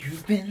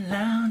You've been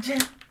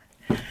lounging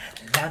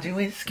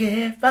with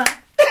Skipper.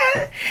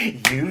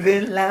 You've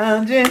been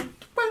lounging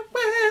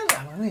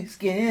with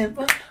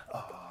Skipper.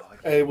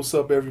 Hey, what's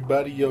up,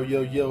 everybody? Yo,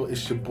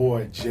 it's your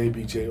boy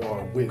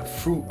JBJR with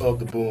Fruit of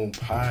the Boom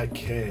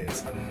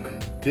podcast.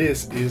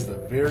 This is the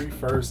very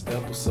first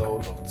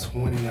episode of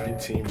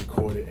 2019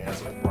 recorded as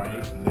of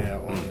right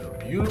now on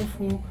a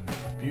beautiful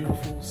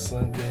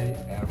Sunday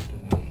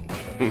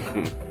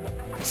afternoon.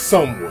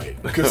 Someway,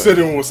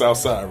 considering what's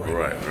outside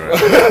right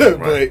now.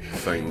 Right.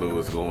 St.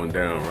 Louis going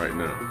down right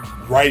now.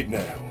 Right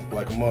now,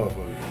 like a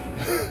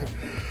motherfucker.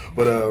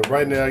 But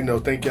right now,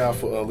 thank y'all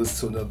for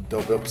listening to another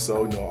dope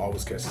episode.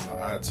 Always catch us on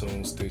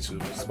iTunes, Stitcher,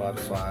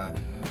 Spotify,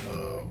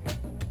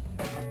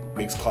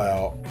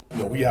 Mixcloud.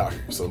 We out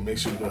here, so make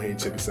sure you go ahead and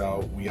check us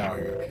out. We out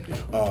here.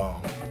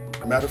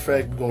 Matter of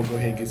fact, we're going to go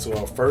ahead and get to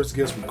our first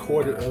guest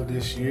recorded of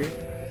this year.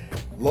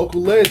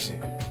 Local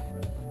legend.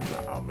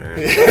 Oh, man.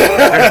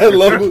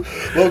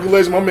 local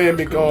legend. My man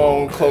been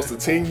gone close to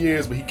 10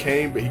 years, but he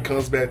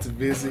comes back to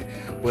visit.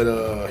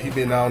 But he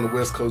been out on the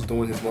West Coast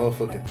doing his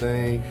motherfucking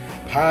thing,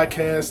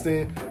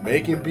 podcasting,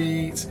 making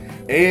beats,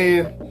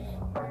 and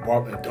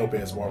dope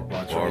ass barber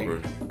by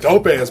trade.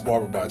 Dope ass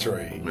barber by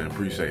trade. Man,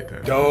 appreciate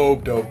that.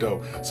 Dope.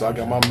 So I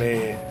got my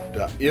man,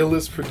 the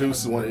illest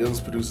producer, one of the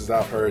illest producers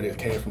I've heard that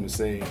came from the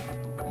scene.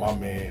 My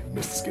man,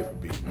 Mr. Skipper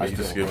B.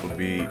 Mr. Skipper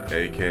B,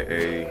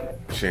 aka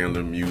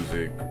Chandler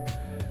Music,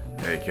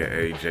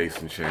 aka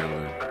Jason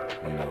Chandler.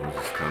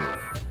 Just kind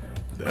of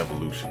the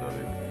evolution of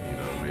it.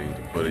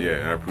 But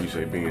yeah, I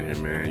appreciate being here,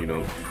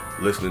 man.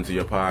 Listening to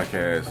your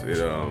podcast,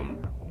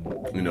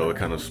 it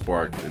kind of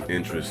sparked an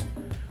interest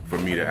for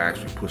me to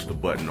actually push the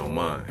button on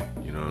mine.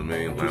 You know what I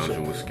mean?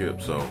 Lounging with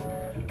Skip. So,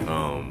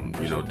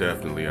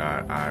 definitely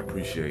I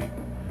appreciate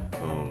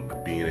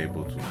being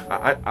able to.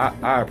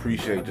 I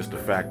appreciate just the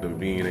fact of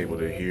being able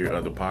to hear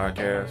other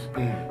podcasts.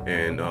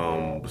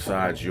 And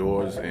besides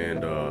yours,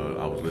 and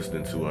I was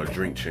listening to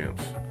Drink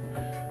Champs.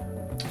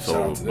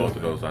 So both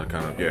of those I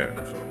kind of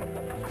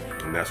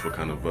and that's what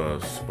kind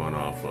of spun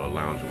off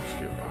Lounging with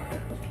Skip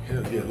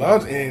podcast. Yeah,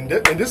 Lounge, and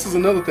this is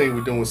another thing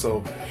we're doing.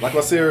 So, like I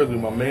said earlier,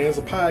 my man's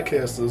a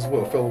podcaster as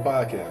well, fellow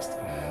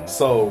podcaster.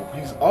 So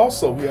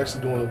we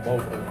actually doing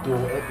both a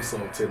dual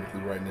episode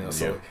technically right now.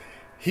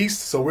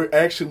 So we're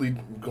actually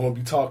going to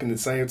be talking at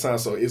the same time.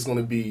 So it's going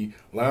to be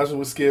Lounging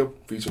with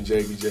Skip featuring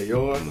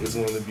JBJR. It's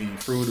going to be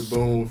Fruit of the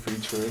Boom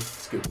featuring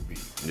Skipper B.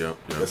 Yep.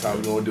 That's how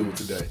we're going to do it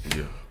today.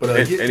 Yeah.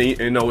 But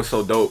it's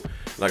so dope.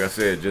 Like I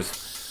said,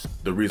 just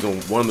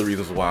one of the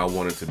reasons why I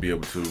wanted to be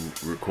able to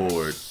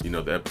record,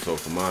 the episode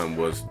for mine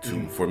was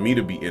for me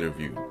to be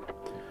interviewed.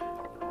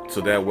 So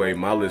that way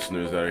my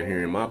listeners that are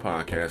hearing my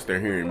podcast, they're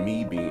hearing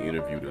me being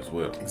interviewed as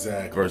well.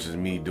 Exactly. Versus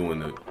me doing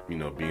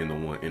being the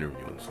one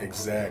interviewing. So.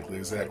 Exactly.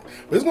 But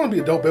it's going to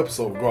be a dope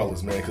episode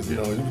regardless, man, because, we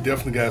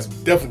definitely got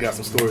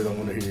some stories I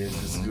want to hear.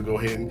 Just go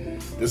ahead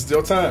and this is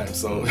your time.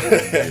 So,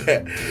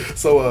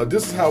 so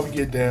this is how we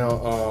get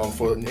down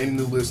for any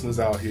new listeners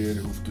out here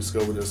who've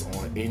discovered us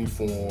on any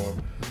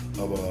form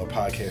of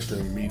podcast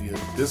streaming media.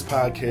 This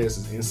podcast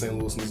is in St.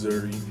 Louis,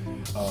 Missouri.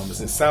 It's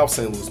in South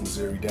St. Louis,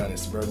 Missouri, down at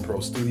Suburban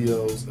Pro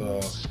Studios. It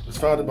was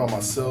founded by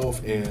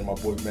myself and my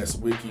boy Matt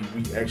Sawicki.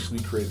 We actually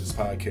created this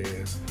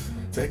podcast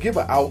to give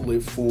an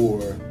outlet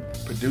for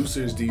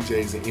producers,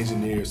 DJs, and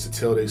engineers to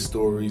tell their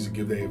stories,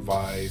 give their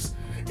advice,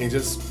 and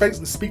just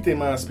basically speak their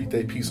mind, speak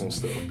their piece on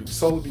stuff.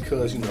 Solely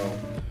because,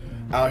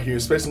 out here,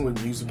 especially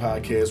with music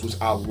podcasts, which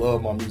I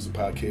love my music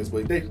podcasts,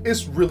 but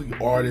it's really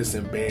artist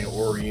and band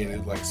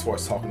oriented, like as far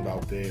as talking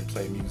about that and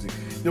playing music.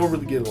 You don't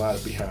really get a lot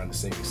of behind the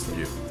scenes stuff.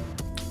 Yeah.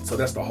 So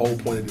that's the whole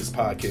point of this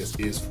podcast,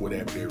 is for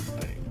that very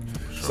thing.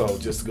 Sure. So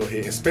just to go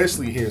ahead,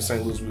 especially here in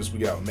St. Louis, we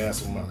got a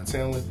massive amount of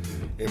talent,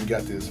 and we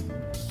got this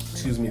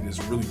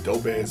really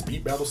dope ass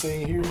beat battle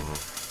scene here.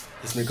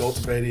 It's been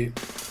cultivated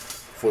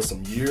for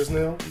some years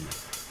now.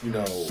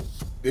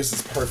 This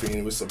is perfect,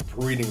 and it's a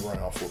breeding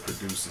ground for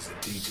producers and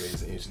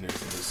DJs and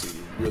engineers in this city.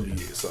 It really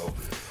is. So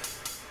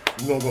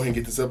we're gonna go ahead and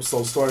get this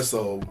episode started.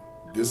 So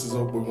this is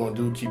what we're gonna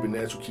do: keep it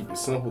natural, keep it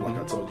simple, like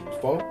I told you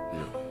before.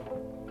 Yeah.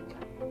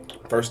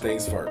 First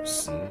things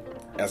first,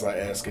 as I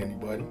ask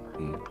anybody,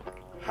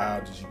 how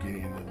did you get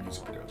into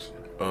music production?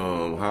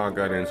 How I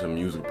got into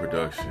music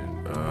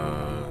production?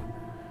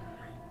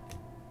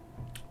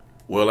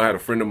 Well, I got a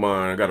friend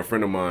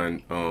of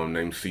mine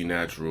named C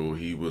Natural.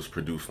 He was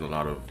producing a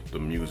lot of the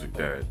music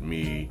that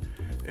me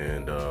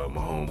and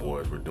my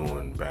homeboys were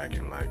doing back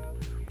in like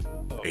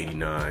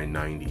 89,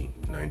 90,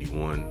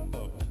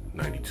 91,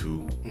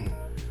 92.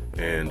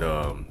 And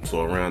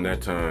so around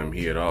that time,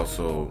 he had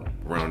also,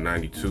 around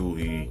 92,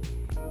 he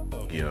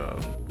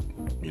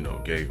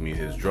gave me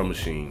his drum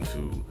machine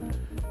to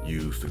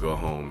use to go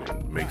home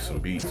and make some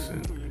beats.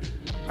 And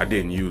I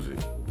didn't use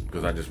it,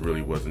 because I just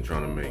really wasn't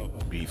trying to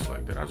make beats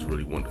like that. I just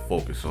really wanted to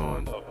focus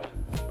on,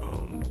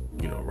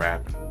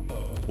 rapping.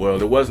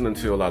 Well, it wasn't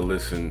until I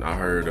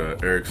heard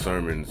Eric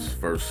Sermon's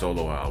first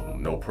solo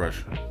album, No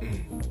Pressure.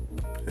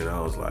 And I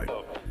was like,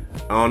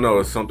 I don't know,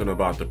 it's something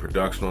about the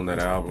production on that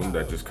album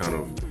that just kind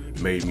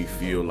of made me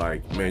feel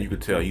like, man, you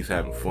could tell he's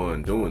having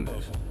fun doing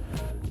this.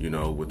 you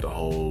know, with the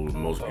whole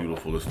most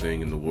beautifulest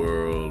thing in the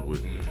world,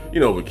 with, you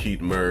know, with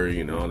Keith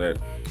Murray and all that.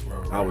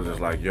 I was just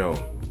like, yo.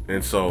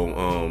 And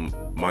so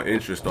my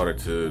interest started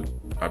to,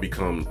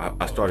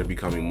 I started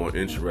becoming more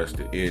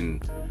interested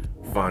in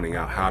finding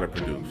out how to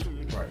produce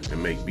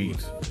and make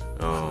beats.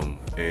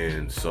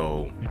 And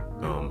so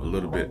a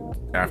little bit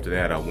after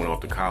that, I went off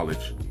to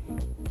college.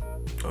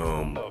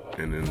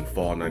 And in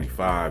fall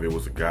 '95, it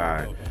was a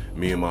guy,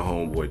 me and my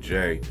homeboy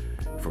Jay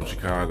from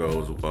Chicago,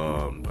 was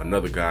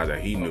another guy that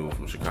he knew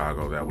from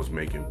Chicago that was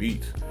making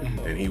beats.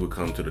 And he would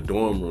come to the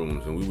dorm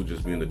rooms, and we would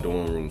just be in the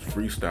dorm rooms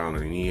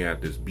freestyling, and he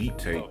had this beat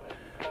tape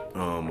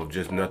of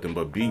just nothing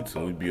but beats,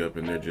 and we'd be up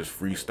in there just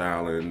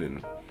freestyling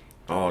and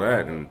all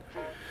that. And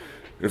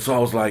so I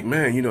was like,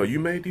 man, you know, you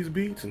made these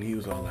beats? And he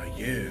was all like,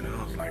 yeah. And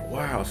I was like,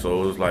 wow.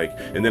 So it was like,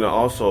 and then I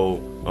also,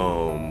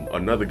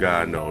 another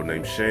guy I know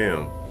named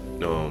Sham,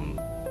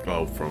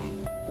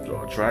 from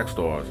Track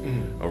Stars,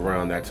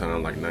 around that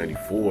time, like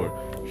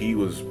 94, he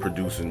was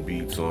producing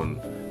beats on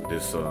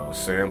this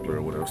sampler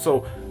or whatever.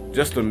 So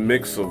just a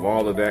mix of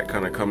all of that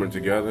kind of coming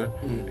together.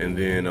 And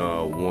then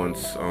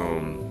once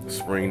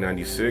spring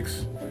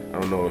 96, I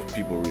don't know if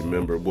people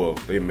remember, well,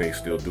 they may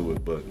still do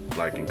it, but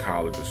like in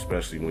college,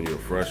 especially when you're a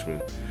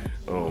freshman,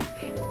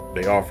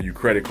 they offer you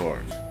credit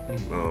cards,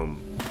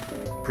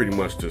 pretty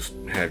much to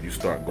have you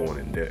start going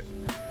in debt.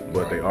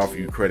 But they offer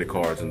you credit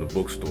cards in the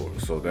bookstore.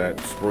 So that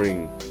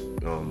spring,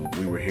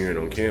 we were hearing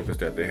on campus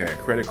that they had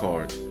credit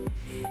cards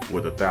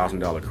with a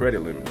 $1,000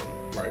 credit limit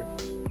on them.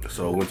 Right.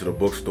 So I went to the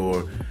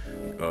bookstore,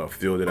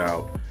 filled it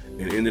out,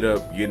 and ended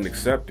up getting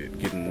accepted,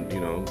 getting, you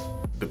know,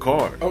 the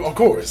card. Oh, of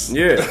course.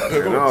 Yeah.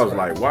 And I was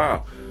like,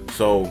 wow.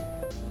 So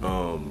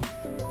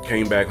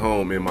came back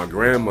home, and my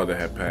grandmother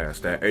had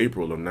passed that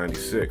April of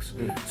 '96.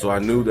 So I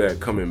knew that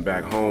coming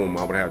back home,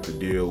 I would have to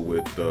deal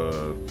with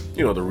the,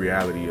 you know, the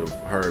reality of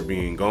her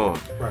being gone.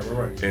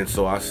 Right. And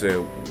so I said,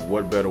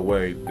 what better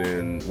way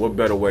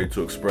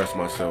to express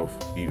myself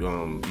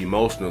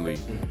emotionally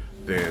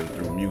than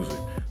through music?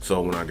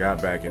 So when I got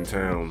back in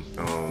town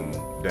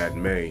that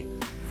May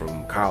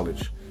from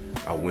college,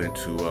 I went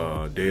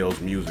to Dale's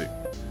Music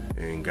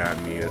and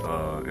got me an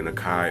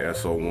Akai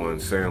SO1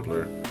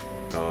 sampler,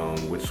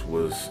 which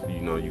was,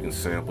 you know, you can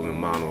sample in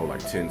mono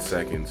like 10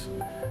 seconds,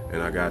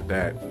 and I got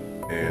that,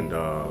 and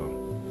a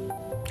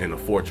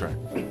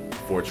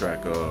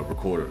 4-track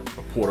recorder,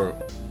 a Porter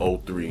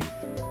 03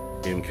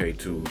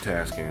 MK2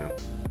 Tascam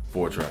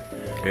 4-track,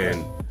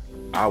 and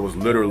I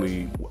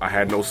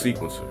had no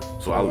sequencer,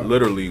 so I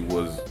literally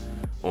was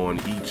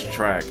on each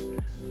track.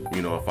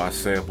 You know, if I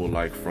sampled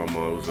like from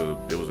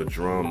it was a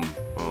drum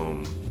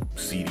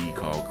CD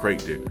called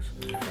Crate Diggers.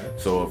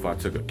 So if I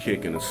took a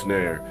kick and a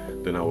snare,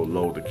 then I would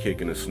load the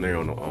kick and the snare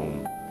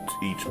on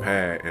each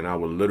pad, and I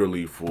would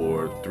literally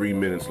for 3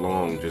 minutes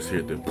long just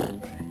hit the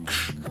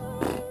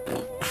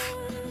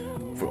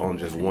on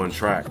just one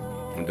track,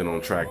 and then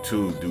on track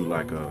 2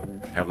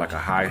 have like a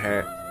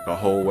hi-hat the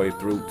whole way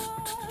through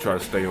to try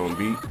to stay on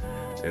beat,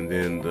 and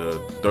then the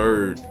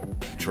 3rd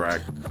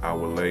track I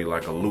would lay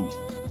like a loop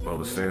of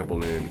a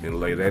sample and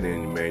lay that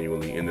in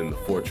manually, and then the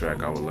 4th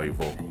track I would lay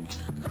vocal.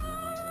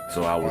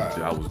 So I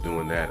was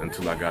doing that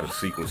until I got a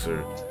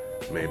sequencer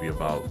maybe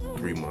about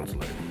 3 months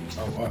later.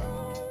 Oh wow.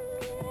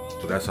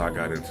 So that's how I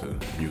got into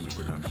music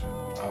production.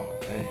 Oh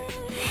man.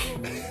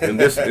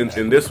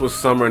 And this was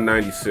summer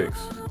 '96.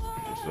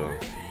 So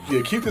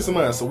yeah, keep this in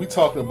mind. So we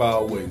talking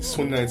about what, it's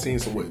 2019,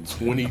 so what,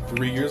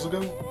 23 years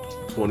ago?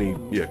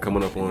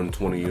 Coming up on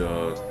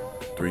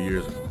 23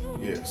 years ago.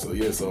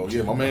 So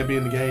my man been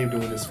in the game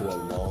doing this for a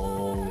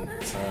long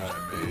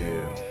time,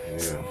 man.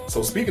 Yeah.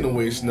 So speaking of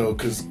which,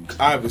 because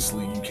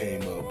obviously you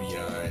came up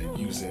beyond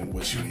using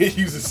what you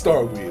used to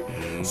start with.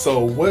 Mm-hmm. So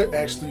what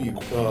actually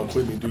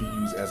equipment do you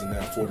use as of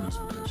now for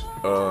music production?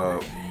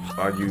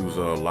 I use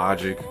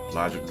Logic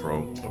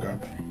Pro. Okay.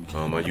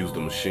 I use the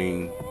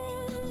Machine,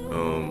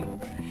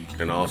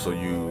 and I also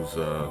use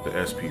the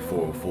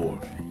SP404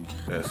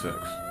 SX.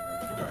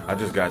 Okay. I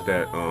just got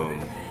that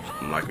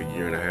like a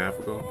year and a half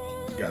ago.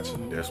 Gotcha.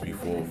 The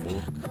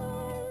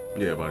SP404.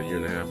 Yeah, about a year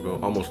and a half ago,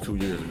 almost 2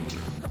 years ago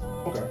now.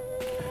 Okay.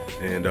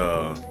 And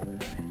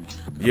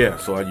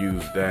so I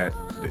use that,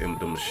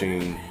 the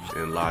Machine,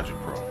 and Logic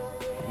Pro.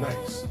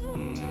 Nice.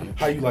 Mm-hmm.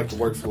 How you like the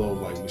workflow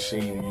of like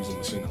using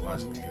Machine and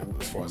Logic together,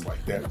 as far as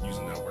like that,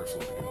 using that workflow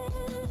together?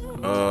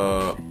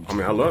 I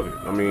mean, I love it.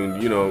 I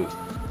mean, you know,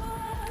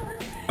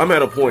 I'm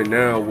at a point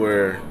now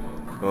where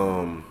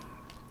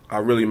I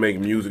really make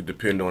music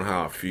depend on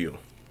how I feel.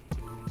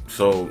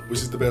 So,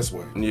 which is the best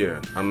way?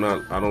 Yeah,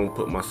 I don't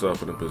put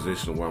myself in a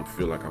position where I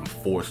feel like I'm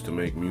forced to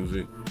make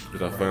music,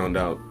 because I found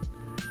out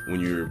when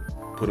you're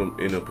put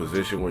in a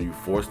position where you're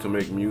forced to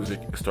make music,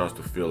 it starts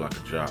to feel like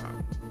a job.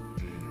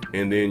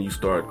 And then you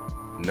start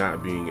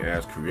not being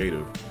as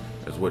creative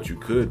as what you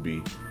could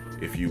be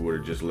if you were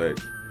to just let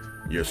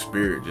your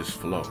spirit just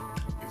flow.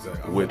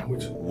 Exactly.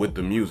 with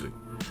the music.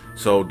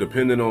 So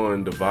depending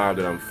on the vibe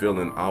that I'm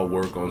feeling, I'll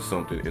work on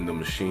something in the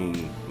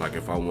Machine. Like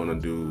if I want to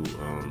do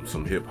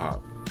some hip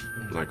hop,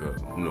 like a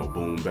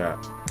boom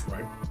bap.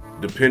 Right.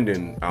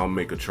 Depending, I'll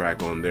make a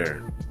track on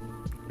there.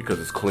 because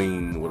it's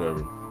clean,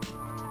 whatever.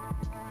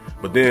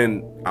 But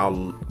then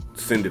I'll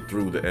send it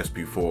through the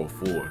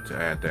SP404 to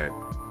add that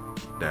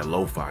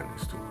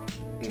lo-fi-ness to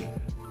it.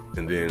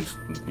 And then,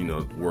 you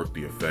know, work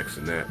the effects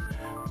in that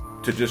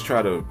to just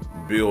try to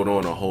build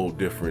on a whole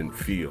different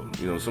feel.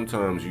 You know,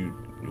 sometimes you're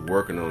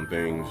working on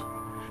things,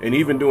 and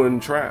even doing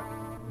trap,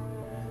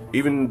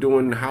 even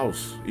doing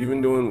house,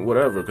 even doing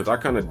whatever, because I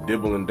kind of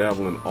dibble and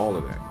dabble in all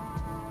of that,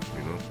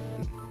 you know.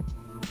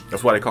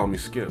 That's why they call me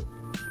Skip,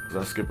 because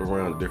I skip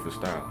around different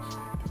styles.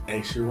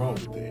 Ain't shit wrong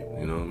with that.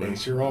 You know what I mean? Ain't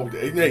shit wrong with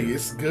that. Hey,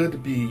 it's good to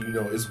be, you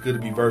know, it's good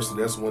to be versatile.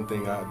 That's one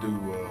thing I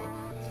do.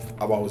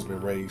 I've always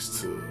been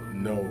raised to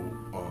know,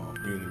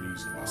 being in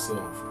music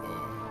myself,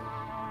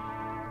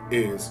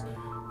 is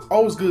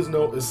always good to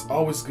know. It's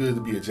always good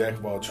to be a jack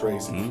of all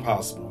trades if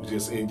possible.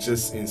 Just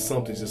in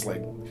something, just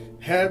like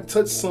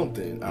touch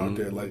something out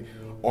there, like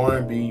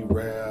R&B,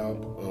 rap,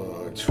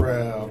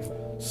 trap,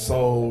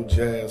 soul,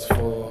 jazz,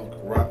 funk,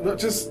 rock. No,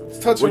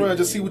 just touch around,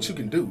 just see what you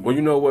can do. Well,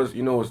 what's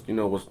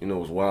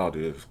wild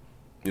is,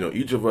 you know,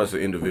 each of us are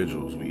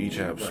individuals. We each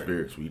have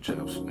spirits. We each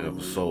have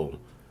a soul.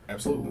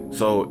 Absolutely.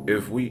 So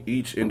if we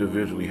each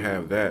individually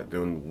have that,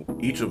 then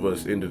each of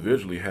us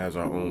individually has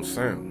our own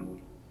sound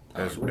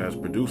as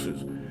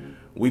producers.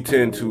 We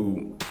tend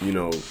to, you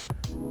know,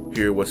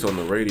 hear what's on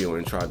the radio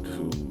and try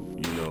to,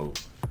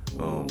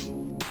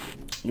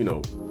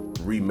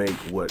 remake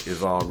what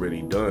is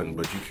already done,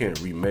 but you can't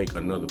remake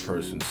another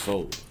person's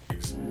soul.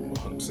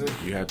 100%.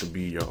 You have to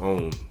be your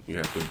own. You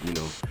have to, you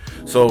know.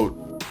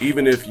 So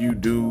even if you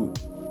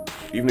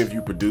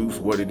produce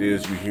what it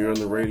is you hear on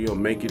the radio,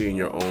 make it in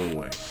your own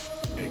way.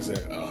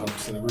 Exactly,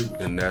 100% agree.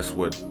 And that's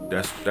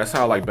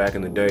how, like, back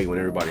in the day when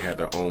everybody had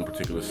their own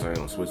particular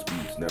sound, Swiss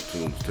Beats,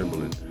 Neptunes,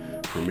 Timbaland,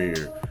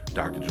 Premier,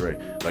 Dr. Dre,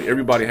 like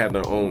everybody had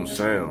their own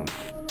sound.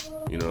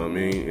 You know what I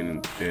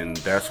mean? And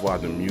that's why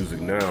the music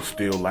now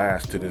still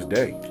lasts to this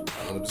day.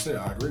 100%,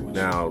 I agree with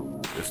you. Now,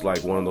 it's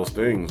like one of those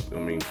things, I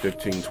mean,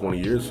 15, 20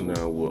 years from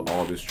now, will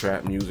all this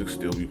trap music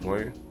still be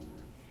playing?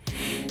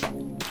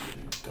 Don't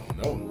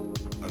know.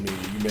 I mean,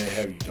 you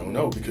don't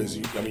know, because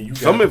you got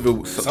some of it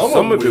will.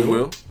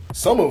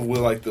 Some of it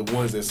will, like the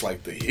ones that's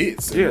like the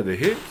hits. Yeah, the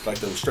hits. Like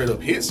the straight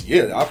up hits.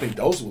 Yeah, I think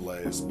those will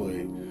last. But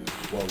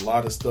a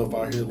lot of stuff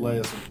out here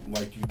lasts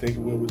like you think it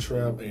will with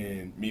trap.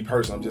 And me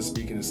personally, I'm just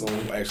speaking to someone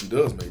who actually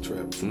does make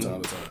trap from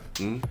time to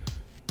time.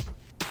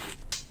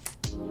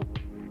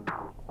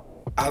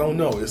 I don't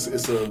know. It's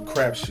a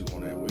crapshoot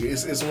on that one.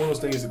 It's one of those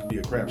things that can be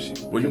a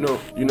crapshoot. Well, you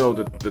know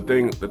the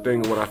thing.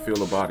 What I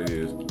feel about it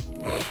is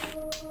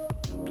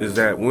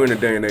that we're in a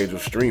day and age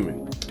of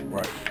streaming.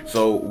 Right.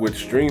 So with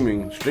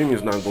streaming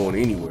is not going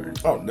anywhere.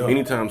 Oh no.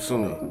 Anytime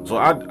soon. So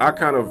I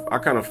kind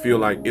of feel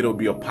like it'll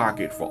be a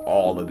pocket for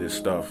all of this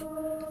stuff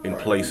in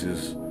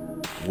places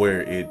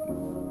where it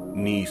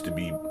needs to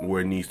be,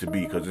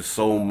 because there's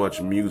so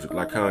much music,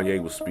 like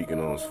Kanye was speaking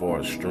on, as far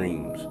as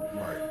streams.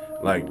 Right.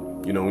 Like,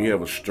 you know, when you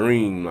have a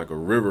stream, like a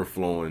river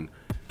flowing,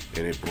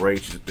 and it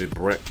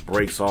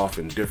breaks off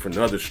in different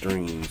other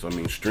streams. I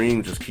mean,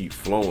 streams just keep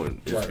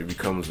flowing. It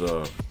becomes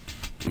an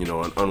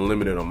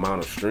unlimited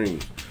amount of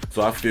streams.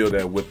 So I feel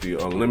that with the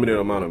unlimited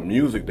amount of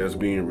music that's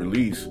being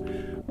released,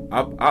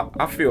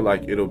 I feel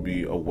like it'll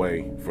be a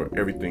way for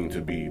everything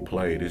to be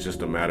played. It's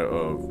just a matter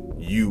of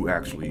you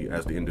actually,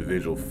 as the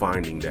individual,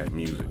 finding that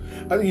music.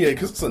 I think,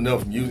 because it's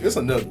enough music. It's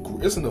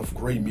enough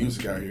great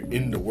music out here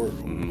in the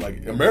world.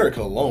 Like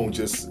America alone,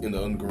 just in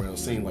the underground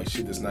scene, like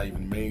shit that's not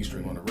even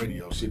mainstream on the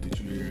radio, shit that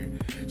you hear,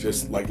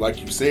 just like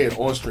you said,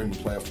 on streaming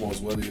platforms,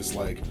 whether it's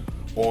like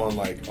on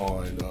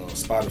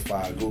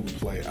Spotify, Google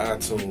Play,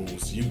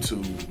 iTunes,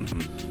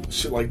 YouTube,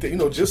 shit like that. You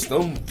know, just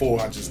them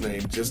four I just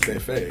named just that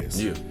fast.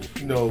 Yeah.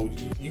 You know,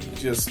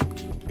 it's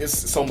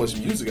so much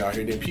music out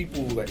here. Then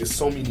people, like, it's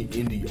so many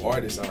indie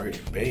artists out here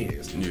in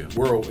bands. Yeah.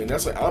 World, and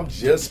that's like, I'm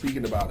just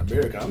speaking about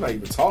America. I'm not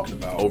even talking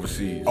about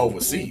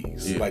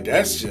overseas. Yeah. Like,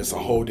 that's just a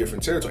whole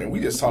different territory. And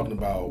we just talking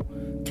about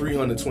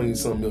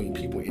 320-some million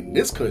people in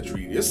this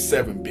country. There's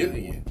 7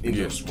 billion in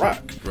this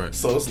rock. Right.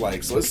 So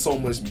it's so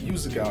much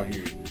music out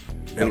here.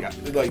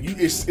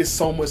 It's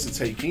so much to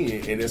take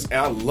in, and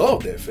I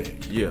love that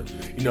fact. Yeah.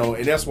 You know,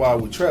 and that's why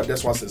with trap,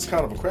 that's why I said it's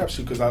kind of a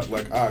crapshoot, because I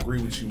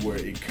agree with you where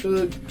it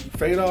could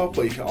fade off,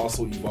 but it can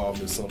also evolve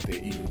into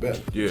something even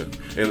better. Yeah,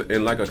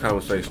 and like a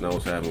conversation I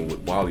was having with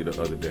Wally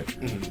the other day,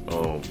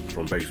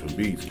 from Basement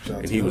Beats,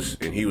 and he was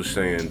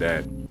saying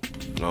that,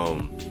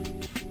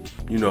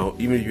 you know,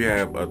 even if you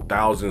have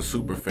 1,000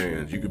 super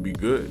fans, you could be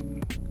good.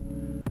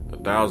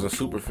 1,000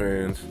 super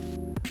fans.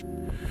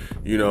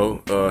 You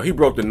know, he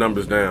broke the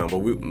numbers down, but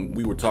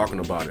we were talking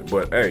about it.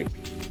 But hey,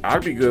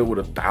 I'd be good with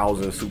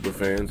 1,000 super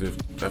fans if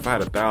I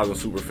had 1,000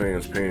 super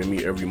fans paying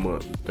me every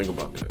month. Think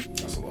about that.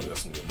 That's a lot.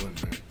 That's some good money,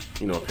 man.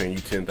 You know, paying you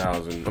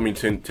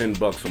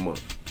 $10 a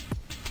month.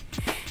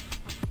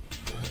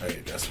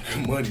 Hey, that's some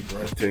good money, bro.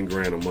 That's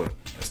 $10,000 a month.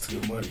 That's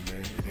good money,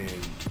 man.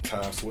 And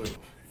times 12.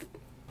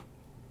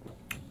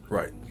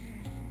 Right.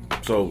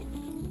 So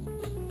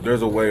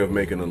there's a way of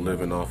making a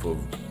living off of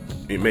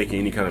making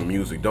any kind of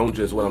music.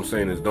 What I'm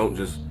saying is, don't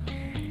just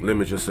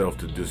limit yourself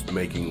to just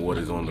making what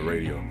is on the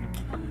radio.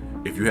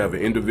 if you have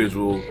an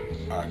individual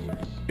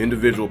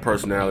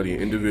personality,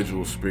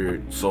 individual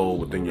spirit, soul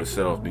within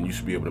yourself, then you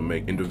should be able to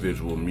make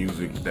individual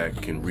music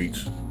that can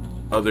reach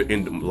other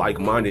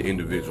like-minded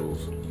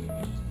individuals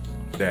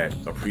that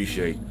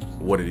appreciate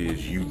what it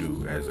is you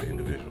do as an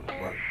individual.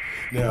 Right.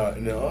 Now,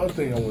 and the other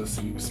thing I want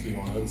to speak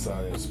on the other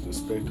side of this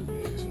perspective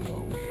is,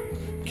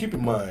 keep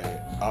in mind,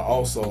 I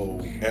also,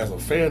 as a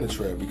fan of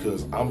trap,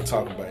 because I'm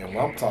talking about, and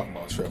when I'm talking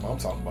about trap, I'm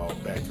talking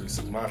about back 3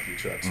 6 Mafia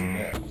trap too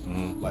now.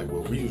 Like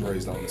what we was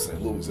raised on in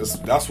St. Louis.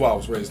 That's why I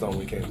was raised on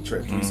when it came to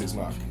trap, 3 6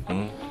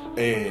 Mafia.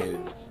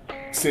 And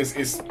since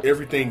it's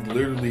everything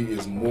literally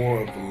is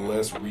more or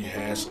less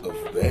rehash of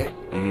that,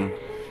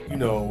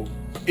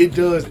 it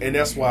does, and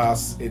that's why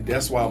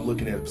I'm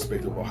looking at the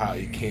perspective of how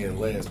it can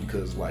last,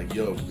 because like,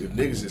 if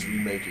niggas just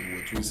remaking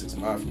what 3 6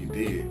 Mafia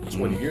did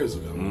 20 years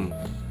ago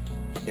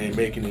and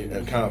making it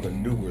a kind of a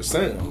newer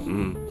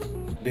sound,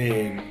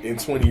 then in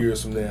 20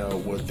 years from now,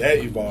 will that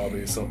evolve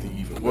into something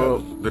even better? Well,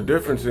 the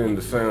difference in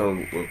the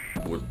sound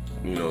with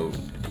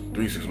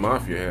 3 6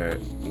 Mafia had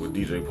with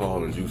DJ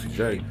Paul and Juicy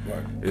J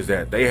is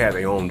that they had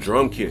their own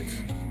drum kits.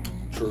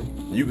 True.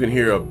 You can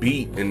hear a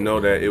beat and know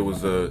that it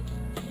was a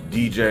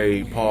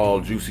DJ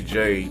Paul Juicy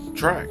J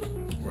track.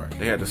 Right.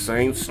 They had the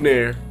same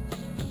snare,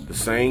 the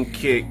same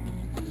kick,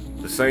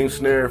 the same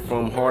snare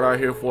from Hard Out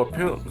Here for a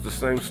Pimp. It was the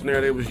same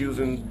snare they was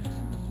using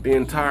the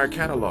entire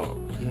catalog.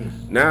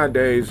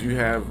 Nowadays you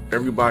have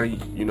everybody,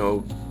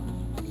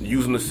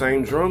 using the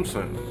same drum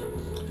sound.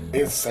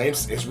 It's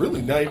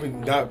really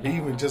not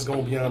even just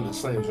going beyond the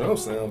same drum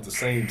sound, the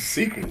same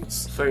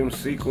sequence. Same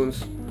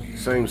sequence,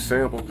 same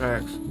sample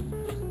packs,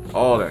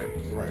 all that.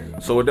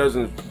 Right. So it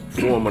doesn't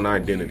form an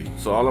identity.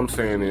 So all I'm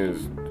saying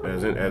is,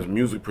 as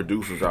music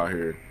producers out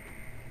here,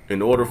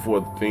 in order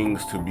for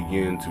things to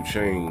begin to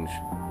change,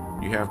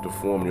 you have to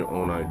form your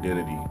own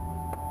identity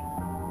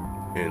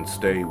and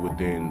stay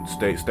within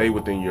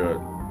your,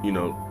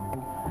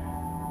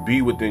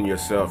 be within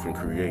yourself and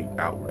create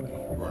outwardly.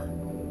 Right.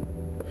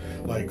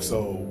 Like,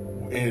 so,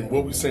 and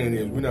what we're saying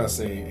is,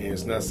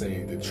 it's not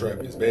saying that trap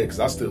is bad, because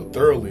I still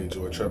thoroughly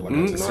enjoy trap. Like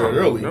I just said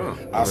earlier,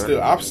 I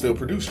still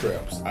produce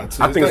traps. I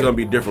think it's gonna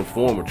be a different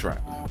form of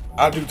trap.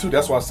 I do too.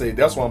 That's why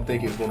I'm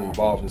thinking it's going to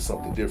evolve into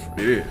something different.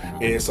 It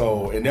is.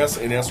 And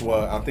that's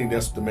why I think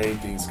that's the main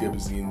thing Skip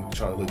is trying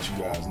to let you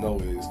guys know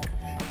is,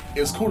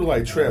 it's cool to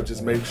like trap.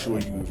 Just make sure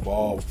you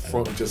evolve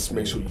just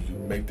make sure you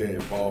make that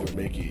evolve and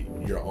make it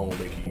your own,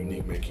 make it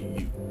unique, make it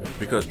you.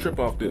 Because trip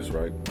off this,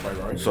 right?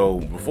 Right. So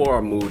before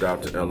I moved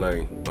out to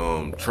LA,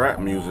 trap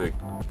music,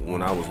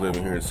 when I was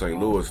living here in St.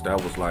 Louis, that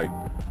was like,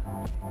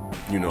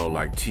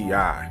 like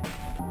T.I.,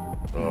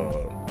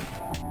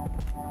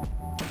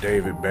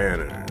 David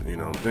Banner,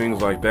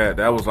 things like that.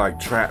 That was like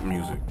trap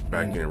music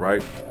back then,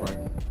 right? Right.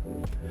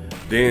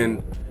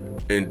 Then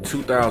in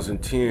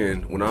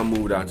 2010, when I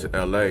moved out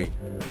to LA,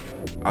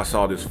 I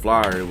saw this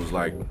flyer. It was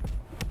like,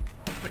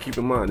 keep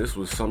in mind, this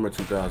was summer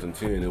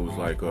 2010. It was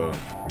like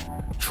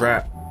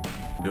trap.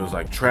 It was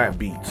like trap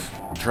beats,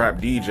 trap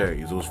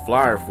DJs. It was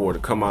flyer for to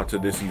come out to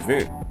this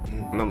event,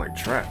 and I'm like,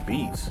 trap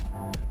beats,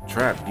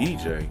 trap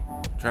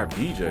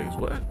DJs,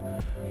 what?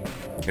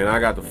 And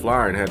I got the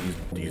flyer and had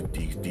these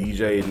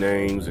DJ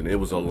names, and it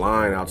was a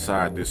line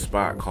outside this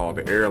spot called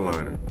the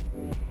Airliner,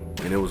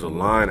 and it was a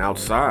line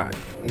outside.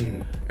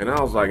 And I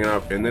was like,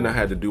 and then I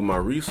had to do my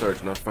research,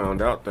 and I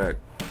found out that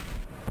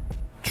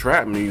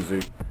trap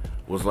music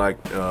was like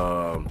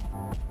an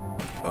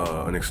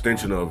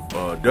extension of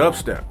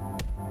dubstep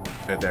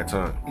at that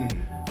time.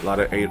 A lot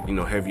of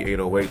heavy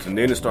 808s, and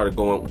then it started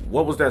going.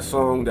 What was that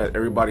song that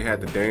everybody had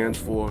to dance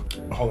for?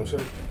 Harlem Shake.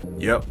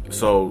 Yep.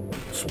 So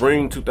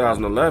spring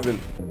 2011,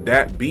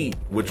 that beat,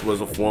 which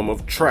was a form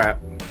of trap,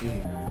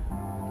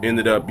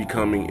 ended up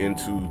becoming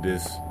into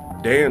this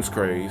dance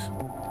craze.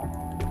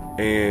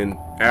 And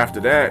after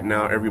that,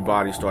 now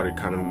everybody started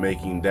kind of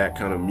making that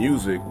kind of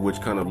music,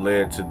 which kind of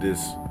led to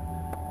this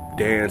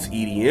dance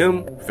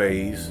EDM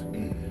phase.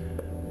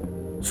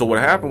 So what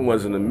happened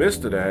was, in the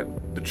midst of that,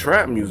 the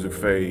trap music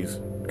phase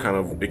kind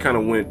of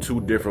went two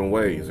different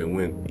ways. It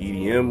went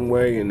EDM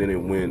way, and then it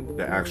went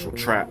the actual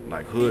trap,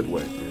 like hood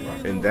way.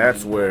 And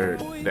that's where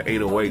the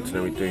 808s and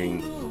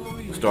everything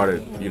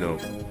started,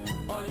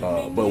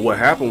 but what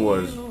happened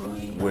was,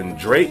 when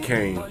Drake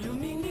came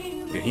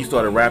and he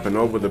started rapping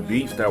over the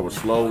beats that were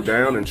slowed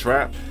down and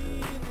trap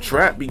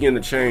began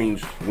to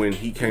change when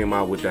he came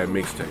out with that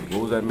mixtape.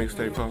 What was that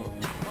mixtape called?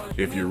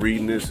 If You're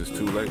Reading This, It's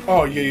Too Late.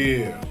 Oh,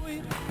 yeah.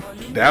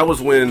 That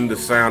was when the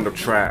sound of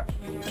trap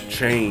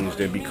changed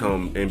and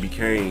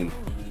became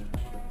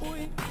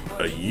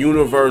a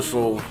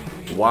universal,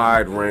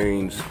 wide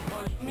range.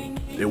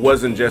 It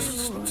wasn't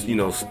just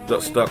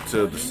stuck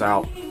to the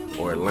South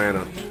or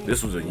Atlanta.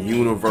 This was a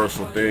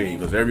universal thing,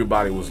 because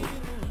everybody was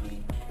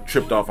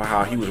tripped off of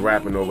how he was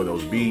rapping over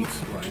those beats,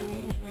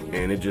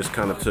 and it just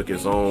kind of took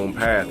its own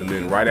path. And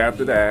then right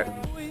after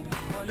that,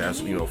 that's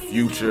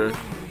Future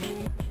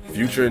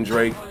and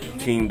Drake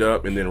teamed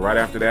up, and then right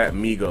after that,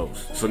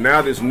 Migos. So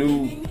now this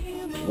new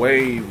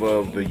wave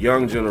of the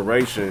young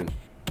generation,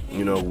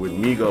 with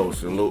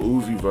Migos and Lil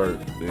Uzi Vert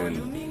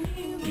and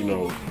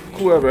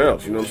whoever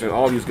else, you know what I'm saying?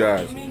 All these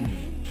guys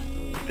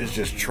is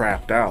just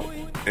trapped out.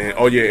 And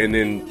and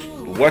then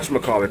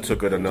whatchamacallit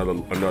took it another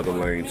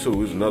lane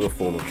too. It's another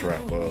form of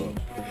trap.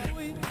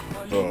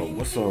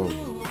 What's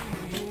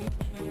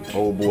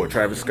old boy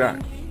Travis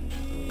Scott?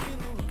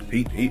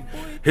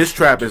 His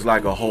trap is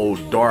like a whole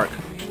dark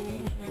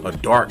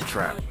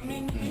trap.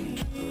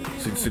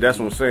 See, that's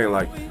what I'm saying.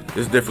 Like,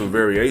 there's different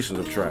variations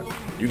of trap.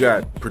 You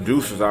got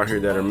producers out here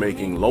that are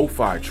making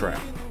lo-fi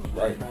trap.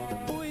 Right.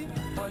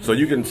 So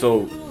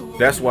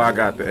that's why I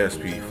got the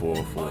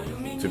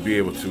SP404 to be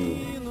able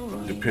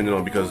to, depending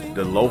on, because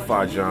the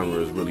lo-fi genre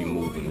is really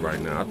moving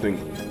right now. I think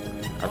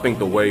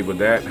the wave of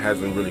that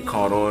hasn't really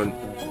caught on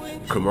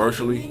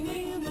commercially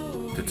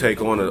to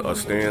take on a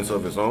stance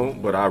of its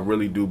own, but I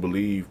really do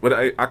believe, but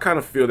I kind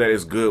of feel that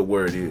it's good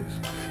where it is.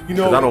 You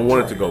know, because I don't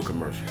want it to go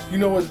commercial. You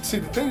know what? See,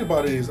 the thing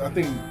about it is, I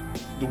think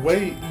the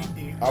way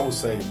I would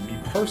say, me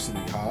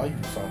personally, how I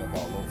even found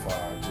about lo-fi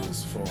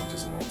just a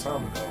long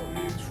time ago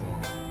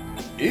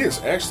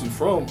is actually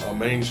from a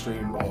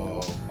mainstream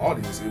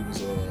audience. It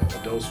was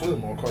Adult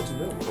Swim on Cartoon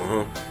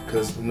Network.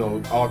 Because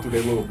all through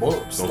their little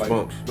bumps,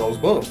 those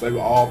bumps, they would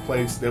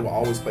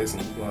always play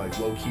some like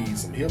low key,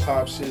 some hip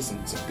hop shit, some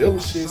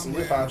Dilla shit, some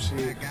hip hop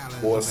shit,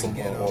 or some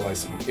like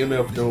some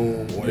MF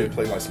Doom, or they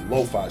play like some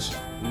lo-fi shit.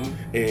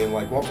 And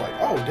like I was like,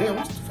 oh damn,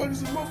 what the fuck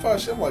is this lo-fi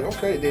shit? I'm like,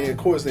 okay. Then of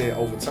course,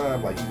 over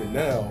time, like even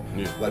now,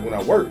 like when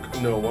I work,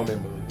 I remember when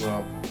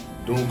I'm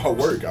doing my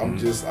work,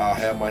 I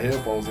have my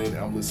headphones in and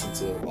I'm listening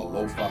to a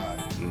lo-fi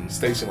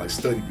station like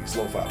Study Beats,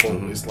 lo-fi.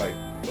 It's like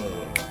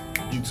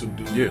YouTube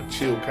dude,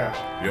 Chill Cow.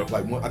 Yep.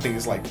 Like I think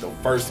it's like the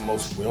first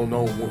most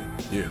well-known one.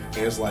 Yeah. And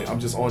it's like I'm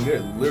just on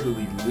there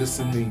literally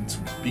listening to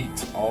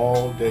beats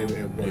all day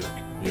at work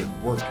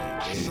and working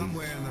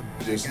and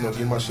just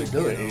getting my shit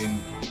done.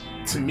 And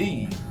to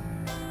me,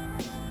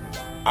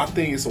 I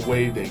think it's a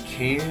way that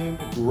can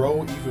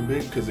grow even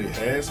big because it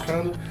has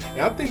kind of,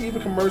 and I think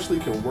even commercially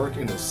can work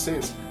in a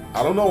sense.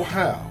 I don't know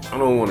how. I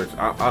don't want it.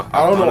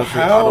 I don't know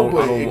how,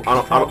 but it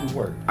can probably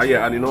work.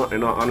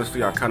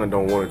 Honestly, I kind of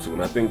don't want it to,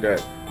 and I think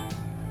that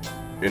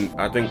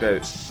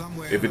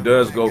if it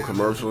does go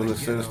commercial in a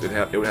sense, it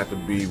would have to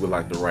be with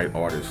like the right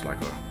artist,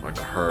 like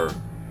a Her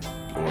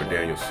or a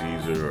Daniel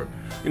Caesar,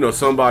 or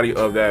somebody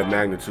of that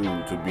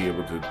magnitude to be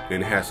able to,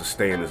 and it has to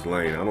stay in this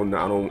lane.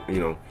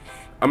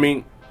 I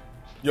mean.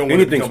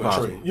 Anything's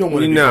possible.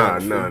 Nah. I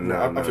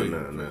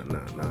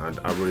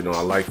really don't.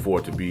 I like for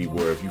it to be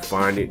where if you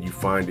find it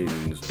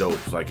and it's dope.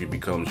 It's like it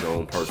becomes your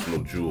own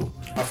personal jewel,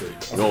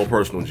 your own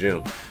personal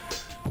gem.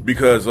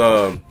 Because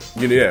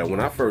when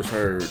I first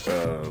heard,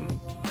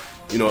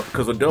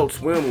 because Adult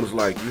Swim was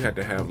like you had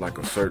to have like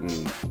a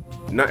certain.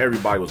 Not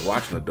everybody was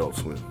watching Adult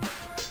Swim.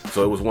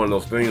 So it was one of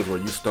those things where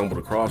you stumbled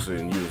across it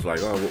and you was like,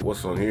 oh,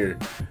 what's on here?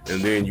 And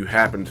then you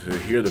happened to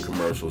hear the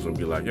commercials and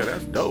be like, yeah,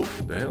 that's dope.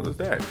 The hell is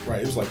that? Right,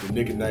 it was like the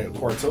Nick at Night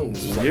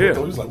cartoons. It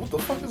was like, what the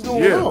fuck is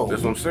going on? Yeah,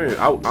 that's what I'm saying.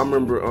 I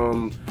remember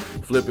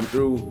flipping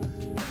through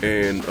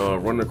and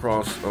running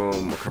across a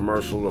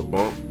commercial, a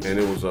bump, and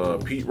it was a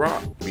Pete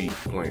Rock beat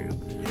playing.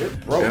 Yeah,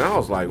 bro. And I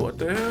was like, what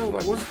the hell?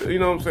 Like, you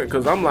know what I'm saying?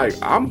 Because I'm like,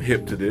 I'm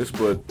hip to this,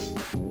 but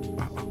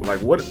like,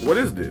 what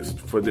is this?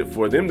 For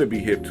them to be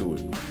hip to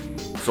it.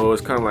 So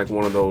it's kind of like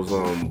one of those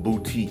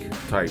boutique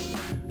type.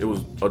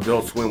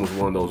 Adult Swim was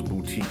one of those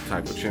boutique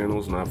type of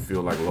channels, and I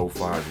feel like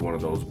lo-fi is one of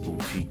those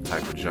boutique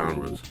type of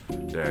genres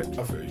that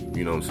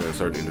you know what I'm saying,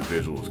 certain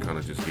individuals kind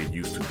of just get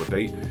used to. But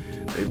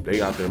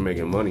they out there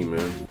making money,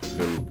 man.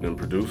 Them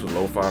producers,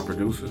 lo-fi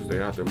producers,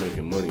 they out there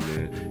making money,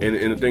 man.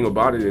 And the thing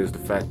about it is the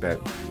fact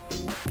that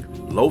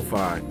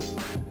lo-fi,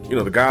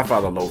 the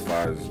godfather of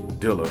lo-fi is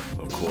Dilla,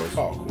 of course.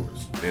 Oh, of course.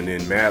 And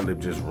then Madlib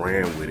just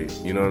ran with it.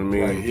 You know what I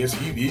mean? Right.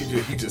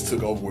 He just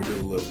took over where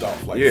Dilla left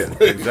off. Like, yeah,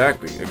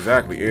 exactly.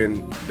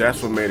 And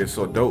that's what made it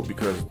so dope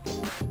because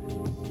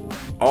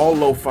all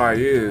lo-fi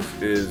is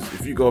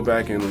if you go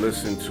back and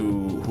listen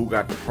to Who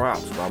Got the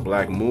Props by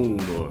Black Moon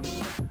or,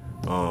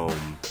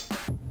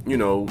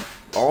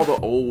 all the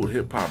old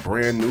hip hop,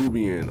 Brand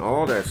Nubian,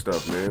 all that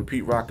stuff, man.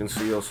 Pete Rock and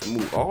CL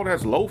Smooth, all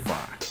that's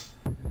lo-fi.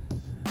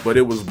 But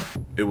it was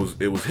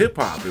hip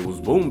hop. It was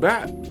boom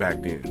bap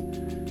back then.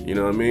 You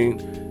know what I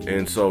mean?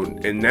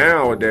 And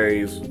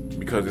nowadays,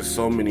 because there's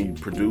so many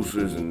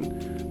producers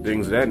and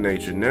things of that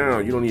nature, now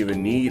you don't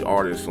even need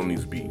artists on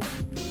these beats.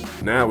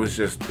 Now it's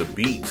just the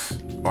beats.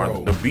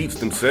 The beats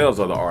themselves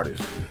are the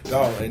artists.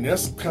 Dog, and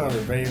that's kind of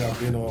the vein I've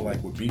been on,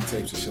 like with beat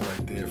tapes and shit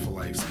like that for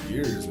like some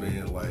years,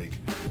 man. Like,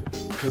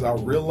 because I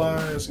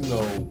realized,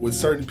 with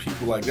certain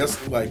people, like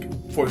that's like,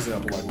 for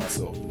example, like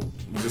myself.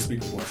 Just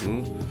speaking for myself.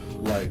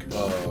 Mm-hmm. Like,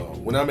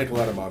 when I make a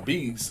lot of my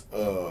beats,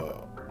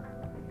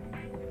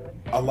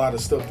 a lot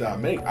of stuff that I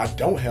make, I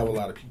don't have a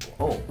lot of people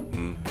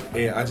on.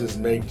 And I just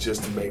make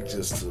just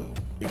to,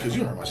 because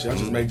you heard my shit, I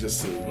just make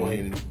just to go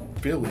ahead and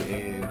feel it.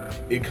 And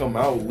it come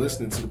out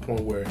listening to the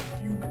point where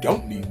you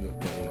don't need nothing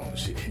going on and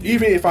shit.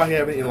 Even if I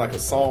have it in like a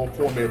song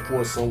format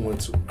for someone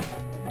to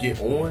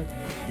get on,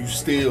 you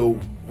still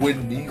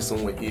wouldn't need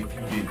someone if you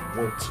didn't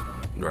want to.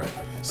 Right.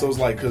 So it's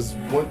like, because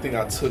one thing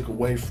I took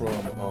away from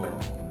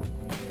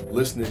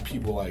listening to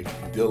people like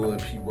Dilla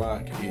and Pete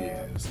Rock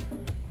is,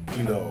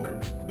 you know,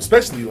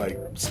 especially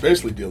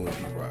Dilla and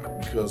Pete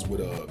Rock, because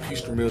with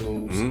Peace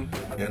Instrumentals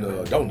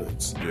and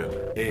Donuts,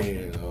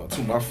 and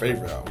two of my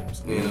favorite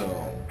albums, and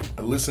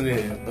listening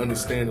and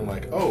understanding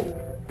like, oh,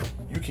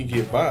 you can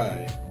get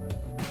by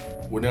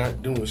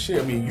without doing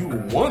shit. I mean, you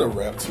want to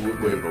rap to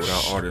it, but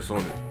without artists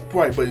on it.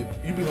 Right, but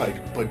you be like,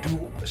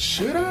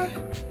 should I?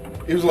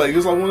 It's like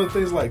one of the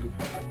things like,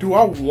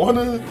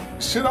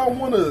 should I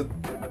wanna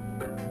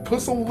put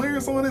some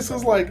lyrics on this?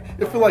 It's like,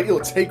 it feel like it'll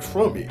take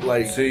from it.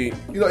 Like, see,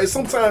 you know, it's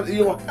sometimes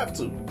you don't have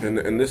to.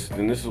 And this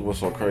is what's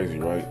so crazy,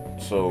 right?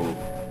 So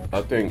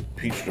I think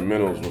Peach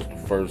Instrumentals was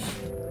the first.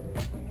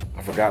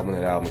 I forgot when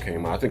that album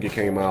came out. I think it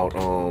came out.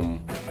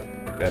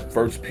 That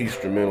first Peach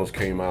Instrumentals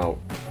came out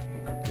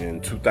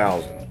in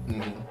 2000,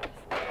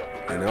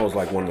 and that was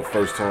like one of the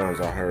first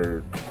times I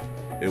heard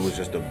it was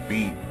just a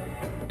beat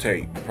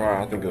tape.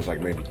 Probably, I think it was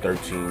like maybe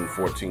 13,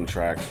 14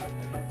 tracks,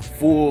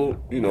 full,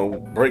 you know,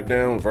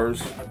 breakdown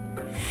verse.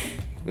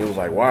 It was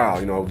like, wow,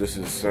 you know, this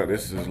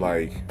is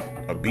like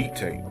a beat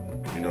tape,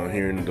 you know,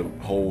 hearing the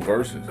whole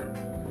verses.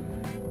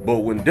 But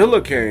when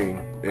Dilla came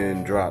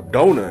and dropped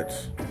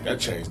Donuts, that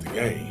changed the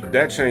game.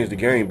 That changed the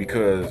game,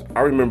 because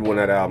I remember when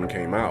that album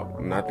came out,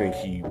 and I think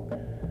he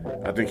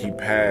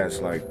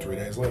passed like 3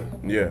 days later.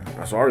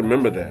 Yeah, so I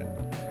remember that.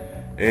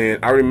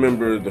 And I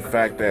remember the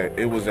fact that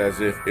it was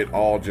as if it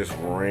all just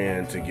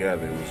ran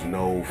together. There was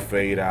no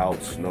fade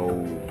outs,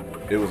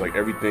 it was like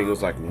everything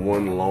was like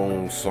one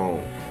long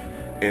song.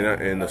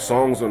 And the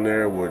songs on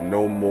there were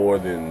no more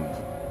than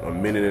a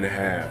minute and a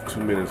half,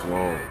 2 minutes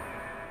long.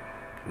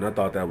 And I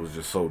thought that was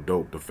just so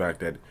dope. The fact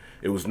that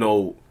it was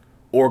no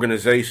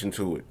organization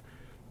to it.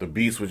 The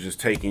beats was just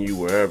taking you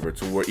wherever,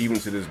 to where even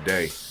to this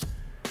day,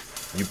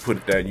 you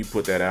put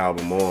that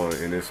album on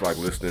and it's like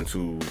listening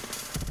to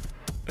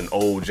an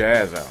old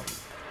jazz album.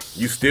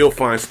 You still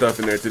find stuff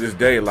in there to this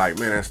day, like,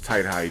 man, that's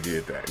tight how he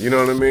did that. You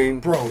know what I mean?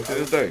 Bro, to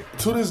this day.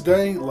 To this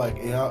day, like,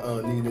 and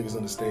I need niggas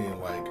understand,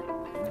 like,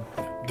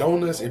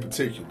 Donuts in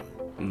particular,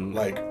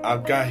 like, I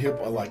got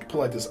hip, like, put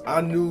like this,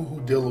 I knew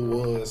who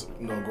Dilla was,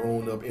 you know,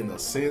 growing up in a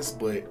sense,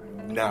 but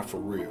not for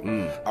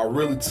real. I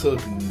really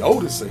took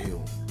notice of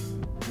him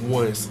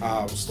once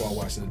I started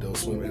watching Adult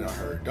Swim and I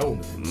heard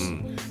Donuts.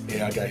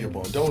 And I got hip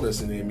on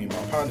Donuts, and then me and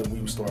my partner,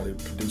 we started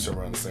producing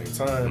around the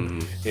same time.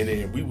 And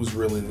then we was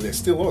real into that,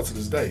 still are to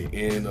this day.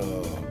 And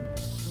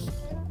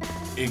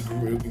it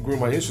grew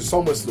my interest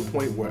so much to the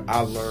point where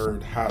I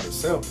learned how to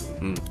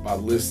sample by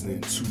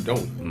listening to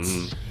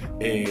Donuts.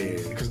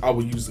 And because I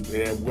would use it,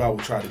 and what I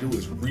would try to do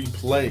is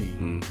replay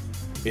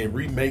and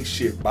remake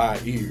shit by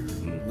ear,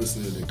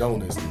 listening to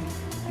Donuts.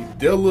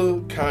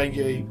 Dilla,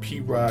 Kanye,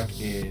 Pete Rock,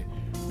 and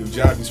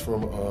Nujabes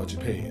from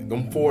Japan.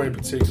 Them four in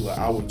particular,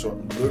 I would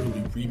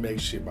literally remake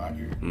shit by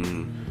ear.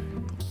 And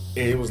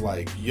it was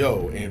like,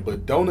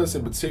 but Donuts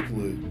in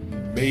particular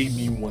made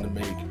me want to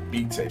make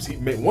beat tapes.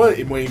 It made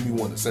me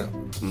want to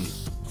sample.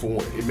 For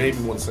one, it made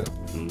me want to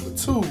sample. But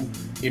two,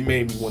 it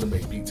made me want to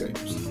make beat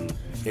tapes. And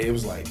it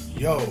was like,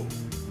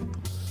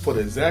 for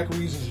the exact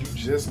reasons you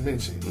just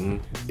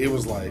mentioned, it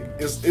was like,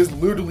 it's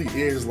literally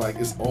is like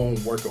its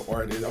own work of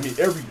art. I mean,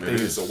 everything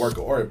is a work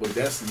of art, but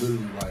that's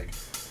literally like,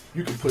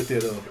 you can put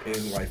that up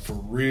and like for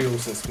real,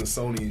 some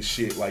Smithsonian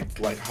shit, like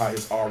how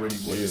it's already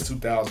was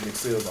 2000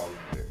 Excel's already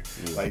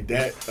there. Like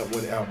that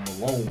one album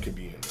alone can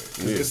be in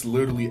there. It's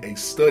literally a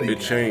study guide.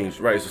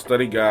 Changed, right? It's a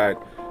study guide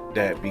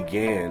that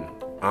began,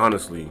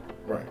 honestly,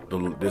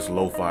 this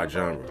lo-fi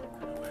genre.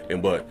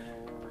 But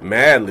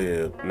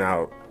Madlib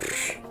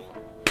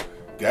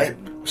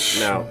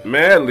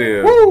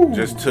Madlib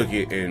just took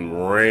it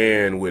and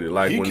ran with it.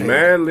 Like when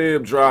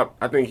Madlib dropped,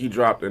 I think he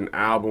dropped an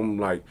album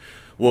like,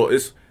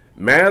 it's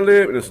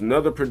Madlib and it's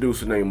another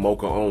producer named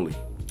Mocha Only.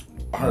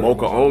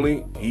 Mocha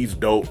Only, he's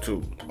dope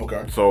too.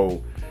 Okay.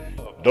 So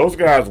those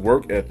guys'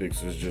 work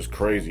ethics is just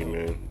crazy,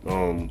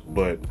 man.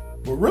 But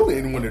really,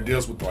 anyone that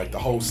deals with like the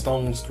whole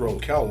Stone's Throw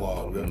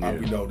catalog,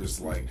 we noticed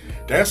like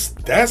that's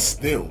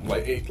them.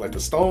 Like the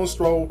Stone's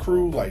Throw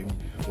crew, like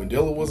when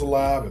Dilla was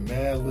alive and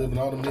Madlib and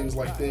all them niggas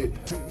like that.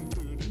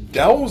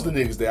 Those the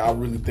niggas that I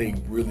really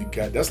think really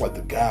got. That's like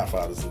the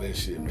godfathers of that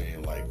shit,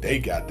 man. Like they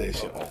got that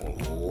shit on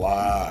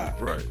live.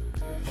 Right.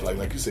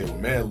 Like you said,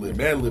 with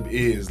Madlib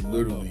is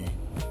literally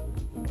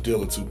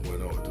Dilla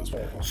 2.0 at this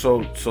point.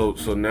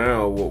 So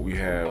now what we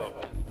have,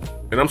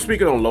 and I'm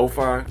speaking on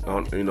lo-fi,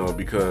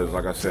 because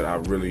like I said, I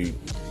really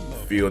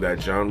feel that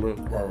genre,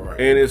 right.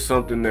 And it's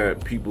something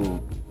that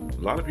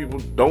a lot of people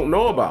don't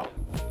know about.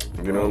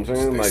 You know what I'm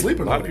saying? Like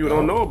a lot of people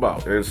don't know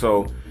about, and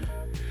so,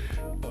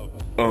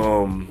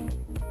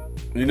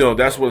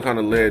 that's what kind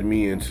of led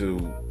me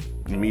into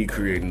me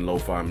creating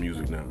lo-fi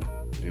music now.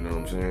 You know what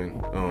I'm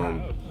saying?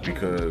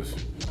 Because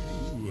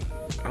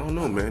I don't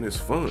know, man, it's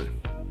fun.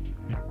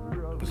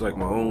 It's like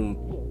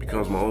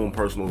becomes my own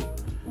personal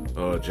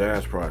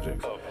jazz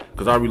projects.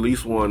 Because I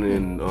released one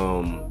in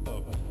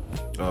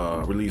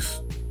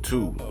released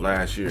two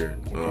last year,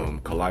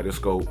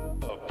 Kaleidoscope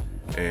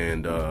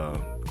and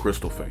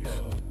Crystal Face.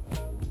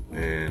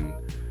 And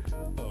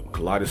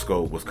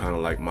Kaleidoscope was kind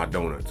of like my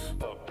Donuts.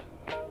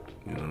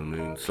 You know what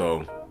I mean?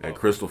 So, and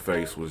Crystal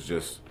Face was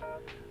just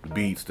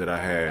beats that I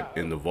had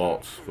in the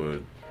vaults for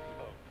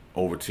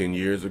over 10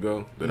 years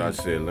ago that I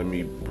said, let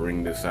me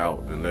bring this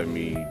out and let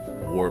me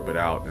warp it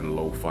out and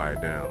lo-fi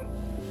it down.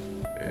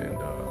 And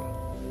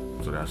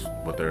so that's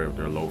what they're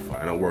lo-fi.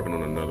 And I'm working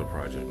on another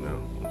project now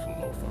on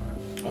some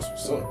lo-fi. That's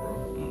what's up, bro.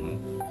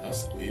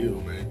 That's ill,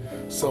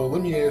 man. So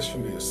let me ask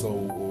you this. So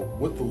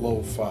with the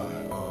lo-fi,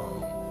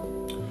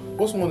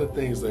 what's one of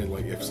the things that,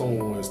 like, if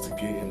someone wants to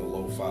get into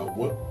lo-fi,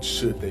 what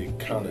should they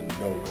kind of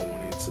know going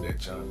into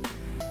that genre?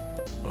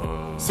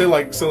 Say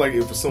like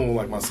if someone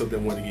like myself that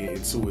want to get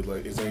into it,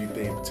 like, is there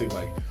anything in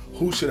particular, like,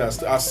 who should I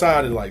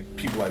outside of like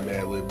people like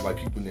Madlib, like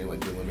people named like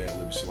Dylan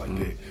Madlib, shit like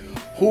that?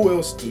 Who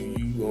else do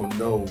you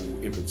know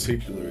in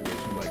particular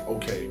that you like?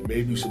 Okay,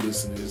 maybe you should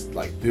listen to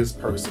this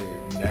person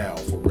now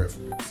for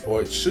reference,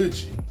 or should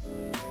you?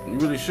 You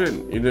really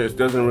shouldn't. It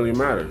doesn't really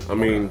matter. I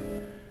mean,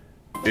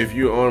 if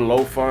you're on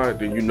lo-fi,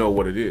 then you know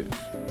what it is.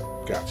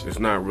 Gotcha. It's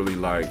not really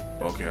like,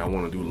 okay, I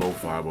want to do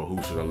lo-fi, but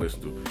who should I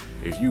listen to?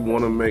 If you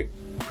want to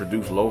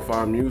produce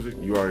lo-fi music,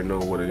 you already know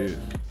what it is.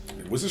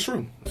 Which is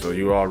true. So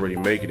you're already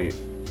making it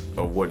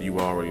of what you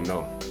already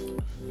know.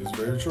 It's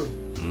very true.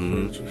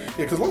 Very true.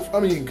 Yeah,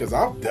 because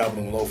I've dabbled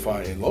in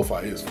lo-fi, and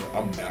lo-fi is fun.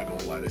 I'm not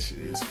gonna lie, that shit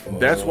is fun.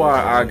 That's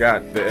why I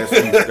got the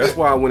SP. That's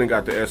why I went and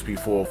got the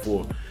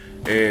SP404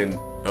 and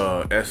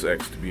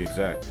SX to be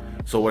exact.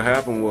 So what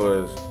happened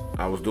was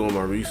I was doing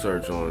my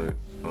research on it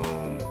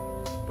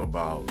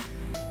about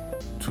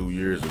 2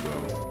 years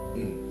ago,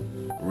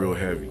 real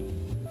heavy,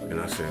 and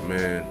I said,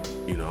 man,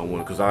 I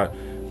want, because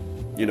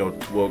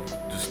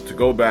just to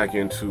go back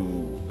into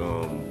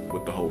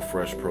with the whole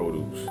fresh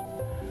produce.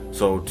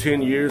 So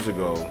 10 years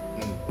ago,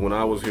 when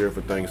I was here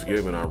for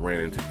Thanksgiving, I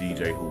ran into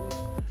DJ Hoop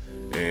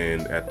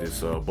and at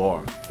this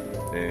bar,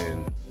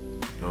 and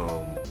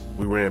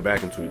we ran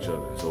back into each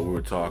other. So we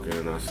were talking,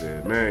 and I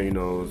said, man,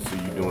 see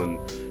you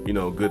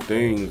doing, good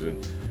things.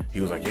 And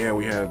he was like, yeah,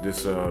 we have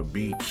this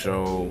beat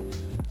show,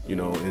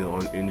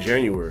 in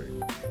January.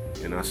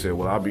 And I said,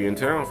 well, I'll be in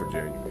town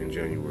in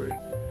January.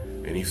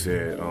 And he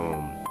said,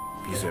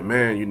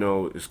 man,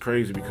 it's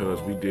crazy because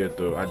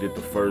I did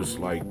the first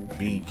like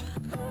beat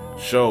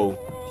show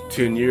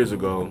 10 years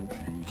ago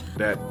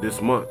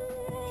this month,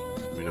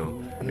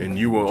 and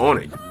you were on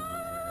it.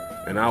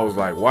 And I was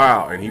like,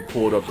 wow. And he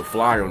pulled up the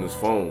flyer on his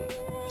phone,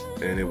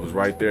 and it was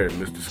right there,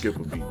 Mr.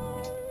 Skipper beat.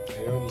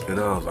 And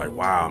I was like,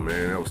 wow,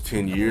 man, that was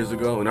 10 years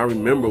ago. And I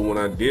remember when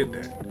I did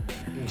that.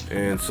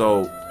 And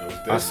so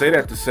I say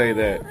that to say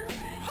that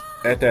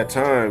at that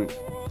time,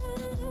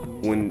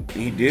 when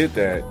he did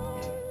that,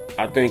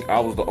 I think I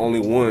was the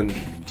only one,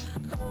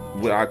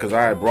 because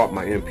I had brought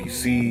my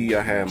MPC,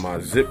 I had my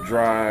zip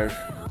drive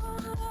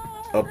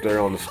up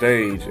there on the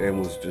stage and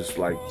was just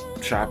like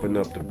chopping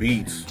up the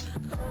beats.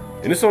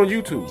 And it's on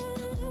YouTube,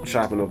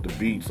 chopping up the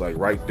beats like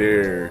right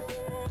there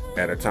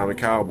at Atomic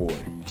Cowboy.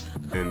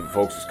 And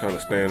folks is kind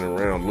of standing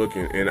around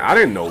looking, and I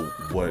didn't know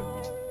what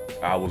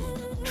I was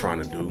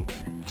trying to do.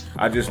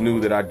 I just knew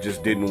that I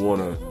just didn't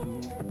want to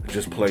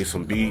just play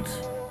some beats.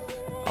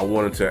 I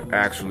wanted to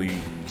actually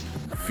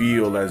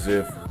feel as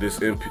if this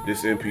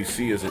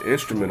MPC is an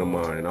instrument of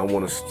mine. I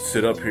want to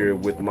sit up here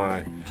with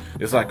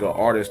it's like a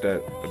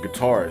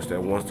guitarist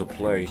that wants to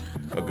play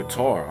a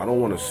guitar. I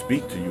don't want to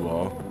speak to you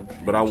all,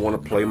 but I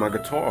want to play my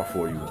guitar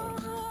for you all.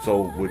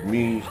 So with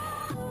me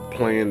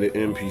playing the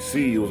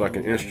MPC, it was like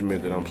an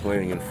instrument that I'm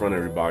playing in front of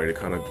everybody to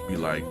kind of be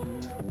like,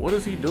 what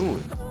is he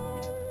doing?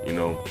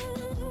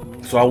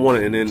 So I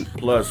wanted, and then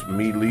plus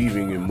me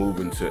leaving and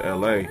moving to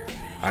LA,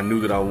 I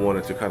knew that I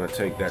wanted to kind of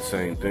take that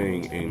same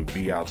thing and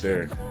be out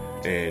there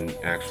and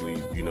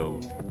actually,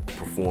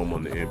 perform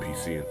on the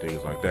MPC and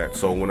things like that.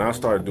 So when I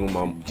started doing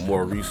my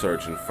more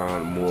research and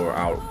found more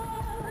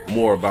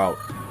about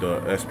the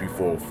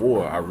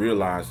SP404, I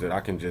realized that I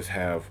can just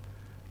have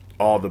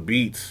all the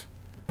beats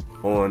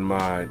on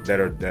that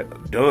are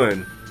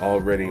done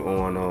already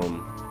on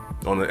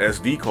the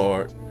SD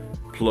card,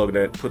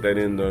 put that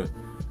in the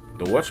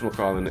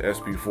whatchamacallit in the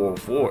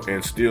SP404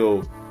 and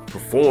still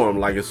perform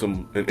like it's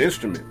an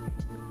instrument.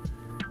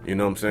 You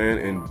know what I'm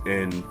saying?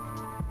 And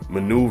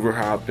maneuver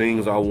how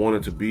things I want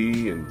it to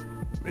be and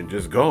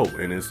just go.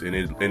 And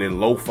it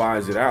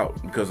lo-fi's it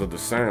out because of the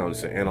sound.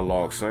 It's an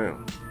analog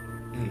sound.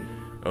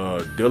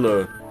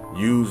 Dilla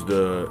used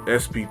the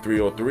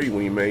SP303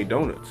 when he made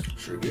Donuts.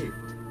 Sure did.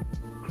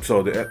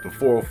 So the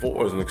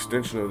 404 is an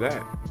extension of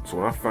that. So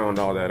when I found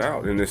all that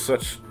out, and it's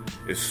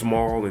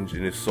small and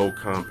it's so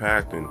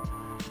compact, and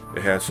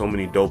it has so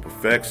many dope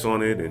effects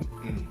on it, and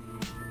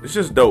it's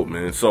just dope,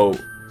 man. So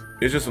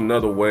it's just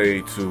another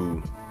way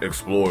to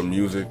explore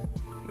music,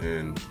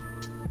 and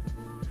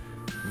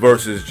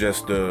versus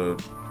just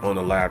on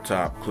the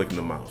laptop clicking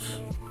the mouse,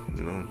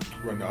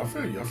 Right now, I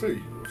feel you.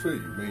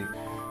 Man,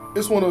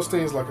 it's one of those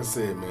things, like I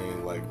said,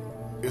 man, like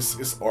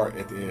it's art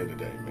at the end of the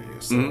day, man.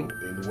 So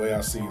and the way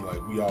I see,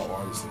 like, we all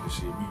artists and this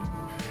shit.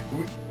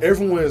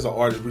 Everyone is an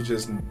artist. We're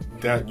just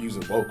not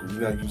using vocals.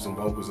 We're not using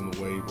vocals in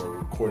the way we're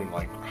recording,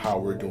 like how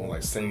we're doing,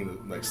 like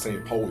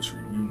saying poetry.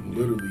 We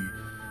literally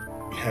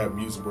have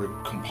music. We're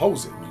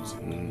composing music.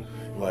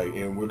 Like,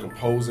 and we're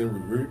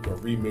composing, we're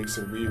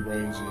remixing,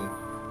 rearranging,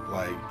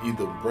 like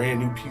either brand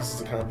new pieces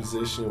of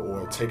composition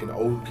or taking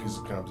old pieces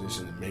of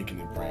composition and making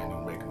it brand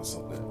new, making it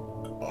something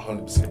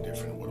 100% different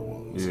than what it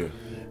was. Yeah.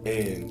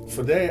 And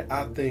for that,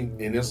 I think,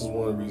 and this is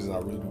one of the reasons I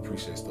really do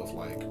appreciate stuff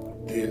like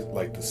this,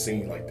 like the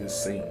scene, like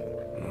this scene,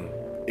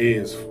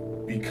 is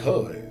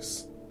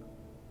because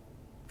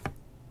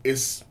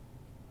it's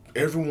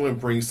everyone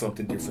brings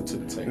something different to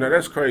the table. Now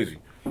that's crazy.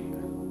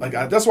 Like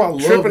that's why I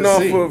love Tripping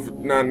off scene. of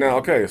now.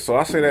 Okay, so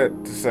I say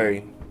that to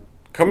say,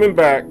 coming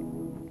back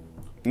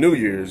New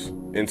Year's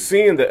and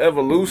seeing the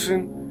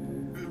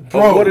evolution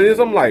of what it is,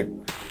 I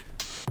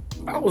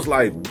was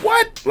like,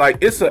 what? Like,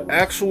 it's an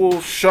actual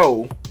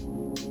show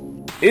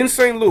in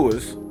St.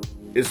 Louis.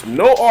 It's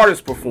no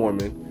artist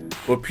performing,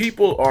 but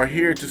people are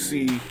here to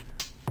see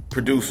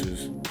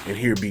producers and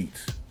hear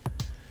beats.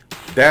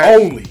 That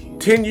Only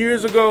 10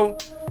 years ago,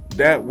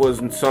 that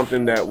wasn't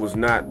something that was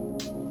not.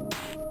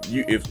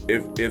 You,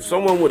 if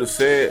someone would have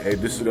said, "Hey,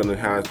 this is gonna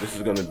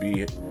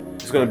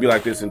be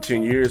like this in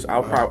 10 years," I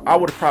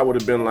would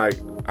have been like,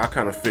 I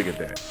kind of figured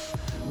that.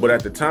 But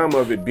at the time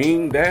of it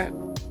being that,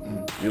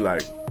 you're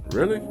like,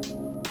 really?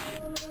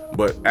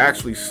 But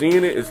actually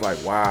seeing it, it's like,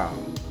 wow,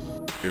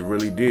 it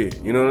really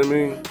did. You know what I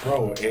mean,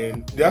 bro?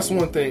 And that's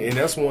one thing, and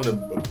that's one of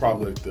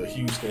probably the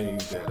huge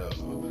things that.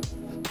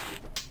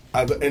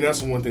 And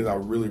that's one thing I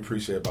really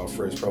appreciate about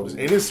Fresh Produce.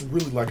 And it's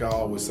really, like I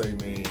always say,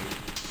 man,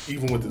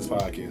 even with this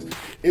podcast,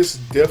 it's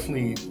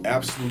definitely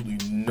absolutely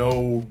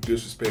no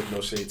disrespect,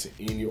 no shade to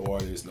any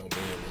artist, no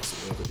man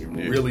whatsoever.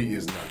 It really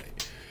is not.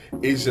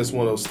 It's just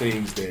one of those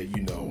things that,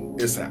 you know,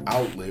 it's an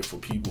outlet for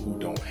people who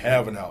don't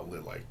have an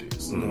outlet like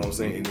this. You know what I'm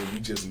saying? And then we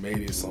just made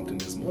it something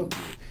this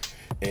monthly.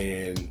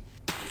 And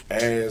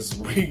as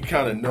we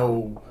kind of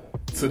know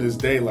to this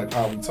day, like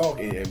how we talk,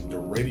 and the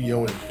radio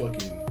and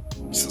fucking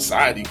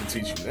society can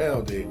teach you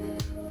now that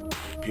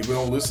people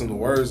don't listen to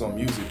words on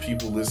music.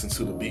 People listen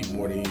to the beat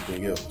more than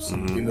anything else.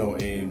 You know,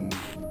 and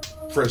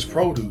Fresh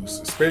Produce,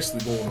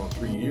 especially going on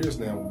 3 years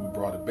now when we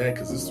brought it back,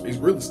 because it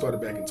really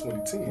started back in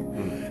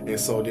 2010. And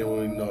so then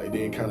when it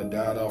then kind of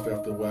died off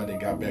after a while, then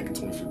got back in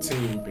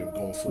 2015. We've been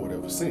going for it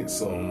ever since.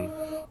 So,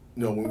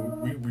 you know,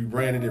 when we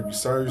rebranded it,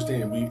 resurged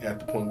it, and we at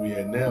the point we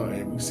at now,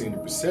 and we've seen the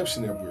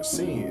reception that we're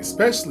seeing,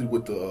 especially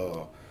with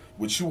the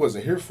which you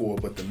wasn't here for,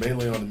 but the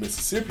Melee on the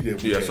Mississippi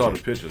that we had. I saw the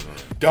pictures on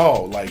it.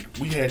 Dog, like,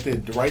 we had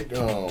that right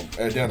down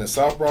in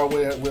South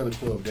Broadway at the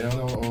club, down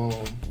on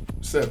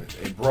 7th.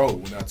 And bro,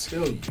 when I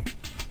tell you,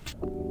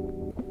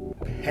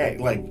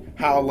 like,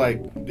 how,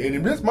 like,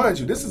 and this, mind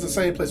you, this is the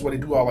same place where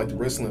they do all, like, the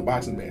wrestling and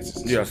boxing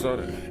matches. Yeah, I saw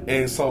that.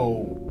 And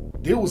so,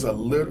 there was a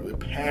literally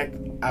packed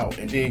out.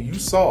 And then you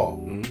saw,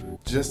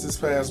 just this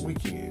past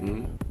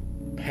weekend,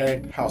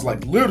 packed house,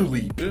 like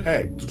literally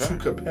packed to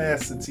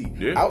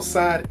capacity,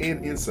 outside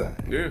and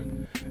inside. Yeah,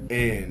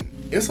 and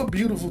it's a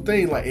beautiful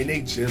thing. Like, and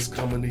they just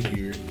coming to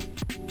hear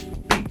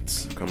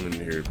beats,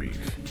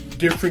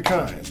 different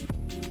kinds,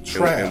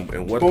 trap,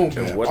 and what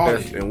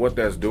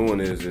that's doing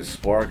is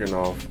sparking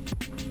off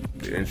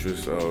the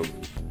interest of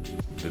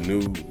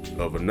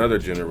another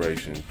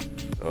generation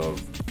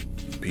of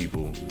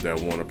people that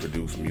want to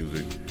produce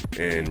music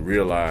and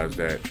realize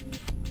that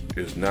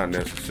it's not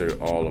necessarily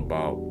all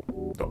about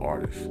the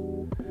artist.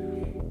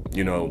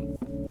 You know,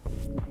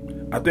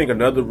 I think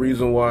another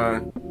reason why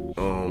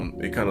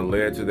it kind of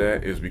led to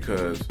that is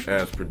because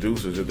as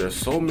producers, if there's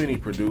so many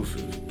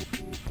producers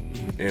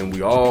and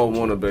we all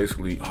want to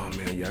basically, oh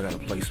man, yeah, I got a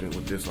placement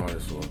with this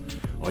artist, or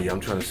oh yeah, I'm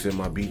trying to send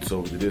my beats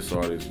over to this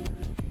artist,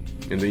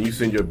 and then you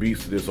send your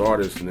beats to this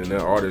artist, and then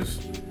that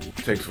artist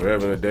takes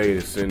forever and a day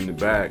to send it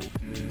back.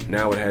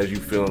 Now it has you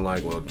feeling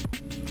like, well,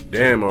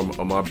 damn,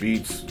 are my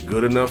beats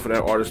good enough for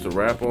that artist to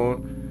rap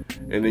on?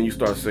 And then you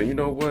start saying, you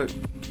know what?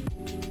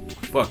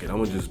 Fuck it, I'm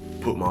gonna just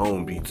put my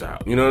own beats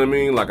out. You know what I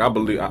mean? Like,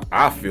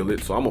 I feel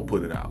it, so I'm gonna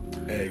put it out.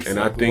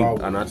 Exactly.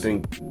 And I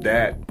think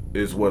that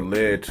is what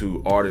led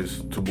to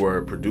artists, to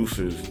where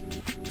producers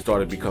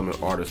started becoming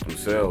artists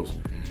themselves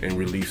and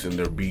releasing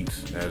their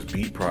beats as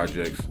beat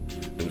projects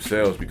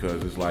themselves,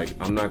 because it's like,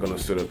 I'm not gonna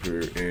sit up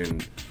here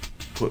and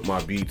put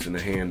my beats in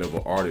the hand of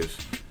an artist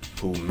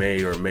who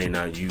may or may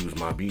not use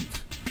my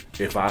beats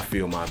if I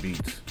feel my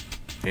beats.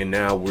 And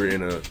now we're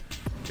in an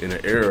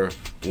era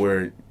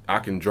where I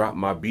can drop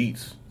my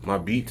beats, my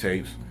beat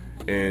tapes,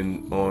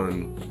 and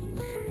on,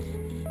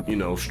 you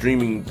know,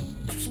 streaming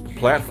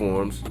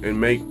platforms and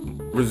make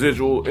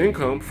residual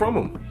income from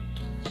them.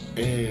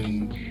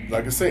 And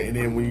like I said, and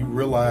then when you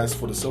realize,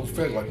 for the simple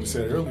fact, like we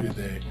said earlier,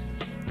 that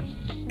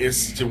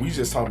we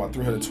just talking about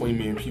 320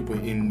 million people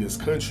in this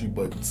country,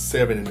 but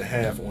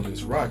 7.5 on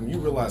this rock. And you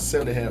realize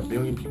 7.5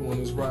 billion people on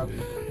this rock,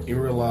 you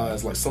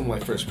realize like something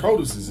like Fresh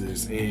Produce is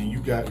this, and you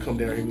got come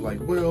down here and be like,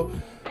 well,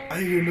 I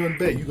ain't hear nothing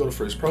bad. You go to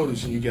Fresh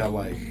Produce and you got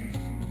like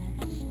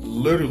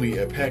literally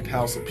a packed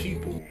house of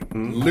people,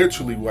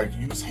 literally like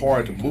it's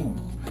hard to move,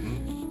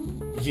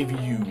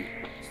 giving you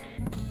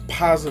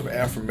positive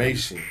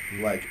affirmation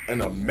like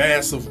in a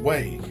massive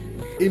way.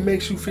 It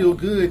makes you feel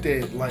good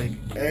that, like,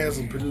 as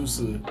a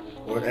producer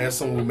or as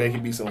someone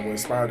making beats, someone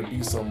inspired to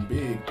be something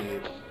big,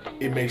 that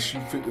it makes you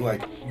feel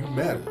like you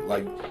matter.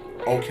 Like,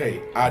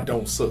 okay, I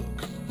don't suck.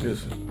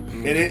 Yes.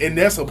 And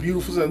that's a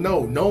beautiful thing.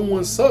 No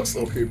one sucks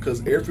up here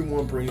because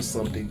everyone brings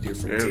something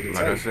different to the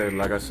table.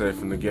 Like I said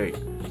from the gate,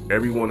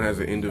 everyone has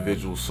an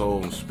individual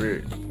soul and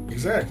spirit.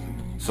 Exactly.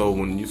 So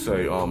when you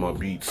say, "Oh, my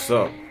beats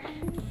suck,"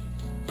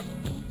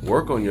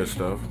 work on your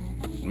stuff,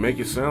 make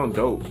it sound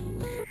dope,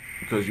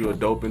 because you're a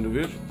dope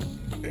individual.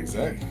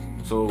 Exactly.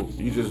 So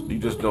you're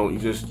just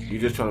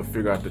trying to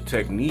figure out the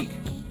technique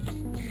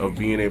of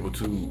being able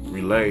to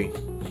relay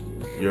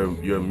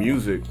your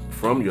music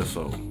from your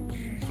soul.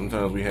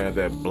 Sometimes we have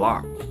that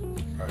block,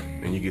 Right.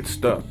 and you get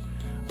stuck.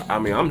 I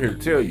mean, I'm here to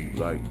tell you,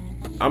 like,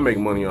 I make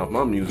money off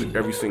my music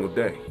every single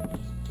day.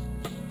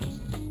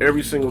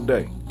 Every single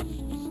day.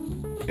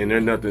 And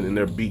they're nothing in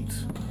their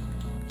beats.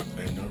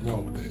 Ain't nothing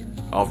wrong with that.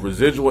 Off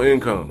residual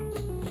income.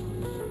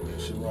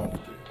 Ain't shit wrong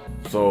with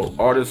that. So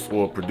artists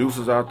or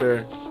producers out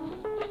there,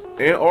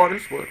 and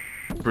artists, but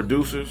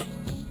producers,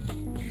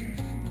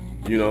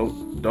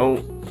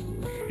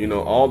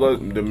 all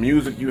the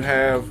music you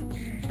have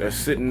that's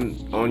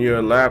sitting on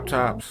your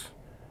laptops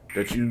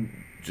that you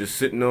just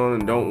sitting on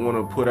and don't want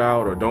to put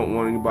out or don't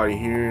want anybody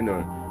hearing,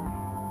 or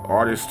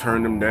artists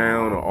turn them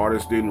down, or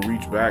artists didn't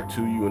reach back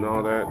to you and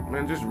all that,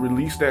 man, just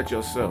release that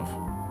yourself.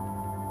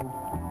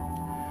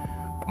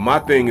 My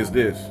thing is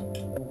this: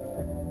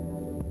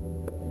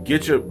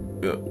 get your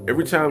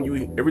every time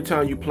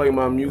you play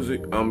my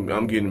music,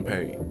 I'm getting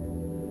paid.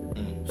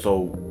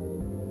 So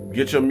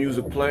get your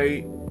music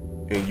played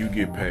and you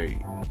get paid.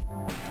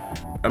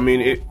 I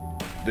mean,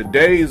 the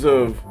days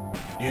of,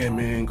 yeah,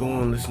 man, go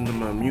and listen to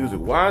my music.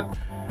 Why,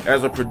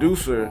 as a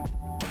producer,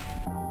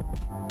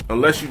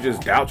 unless you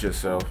just doubt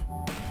yourself,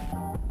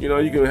 you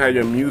can have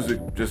your music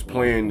just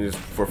playing just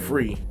for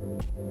free.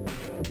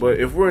 But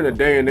if we're in a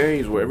day and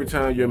age where every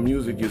time your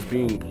music is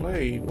being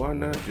played, why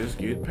not just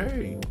get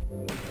paid?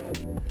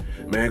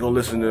 Man, go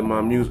listen to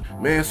my music.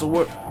 Man, so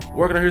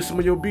where can I hear some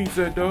of your beats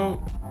at,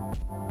 dog?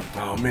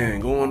 Oh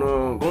man, go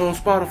on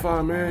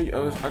Spotify, man.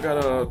 I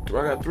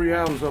got 3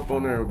 albums up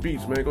on there of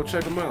beats, man. Go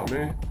check them out,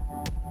 man.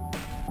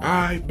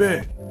 I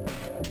bet.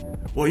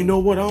 Well, you know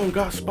what? I don't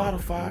got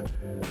Spotify.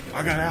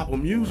 I got Apple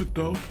Music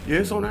though. Yeah,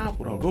 it's on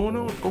Apple though. Go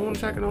on,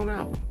 check it on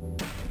Apple.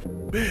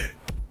 Bet.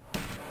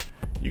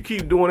 You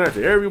keep doing that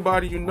to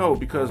everybody you know,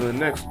 because in the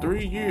next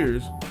 3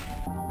 years,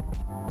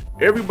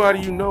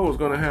 everybody you know is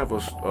gonna have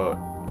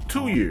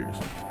 2 years.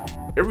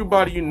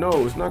 Everybody you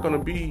know is not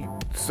gonna be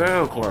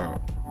SoundCloud.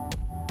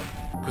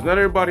 Because not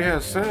everybody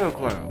has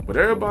SoundCloud, but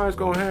everybody's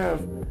going to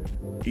have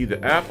either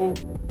Apple,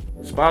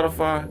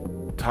 Spotify,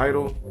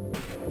 Tidal,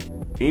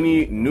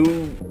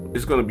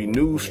 it's going to be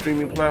new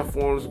streaming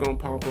platforms going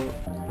to pop up,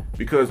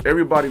 because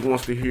everybody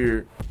wants to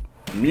hear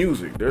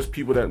music. There's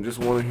people that just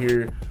want to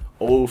hear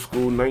old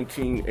school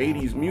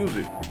 1980s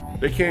music.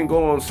 They can't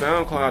go on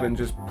SoundCloud and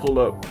just pull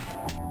up,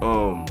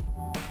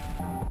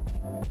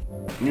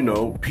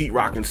 Pete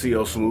Rock and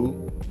CL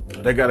Smooth.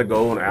 They got to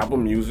go on Apple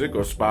Music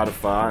or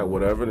Spotify or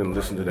whatever and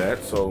listen to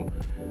that. So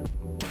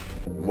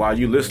while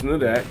you listen to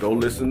that, go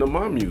listen to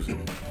my music.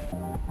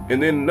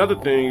 And then another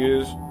thing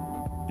is,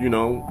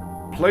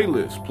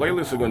 playlists.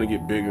 Playlists are going to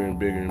get bigger and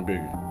bigger and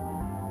bigger.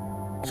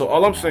 So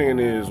all I'm saying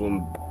is,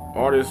 when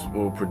artists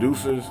or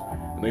producers,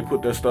 and they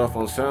put their stuff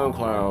on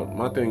SoundCloud,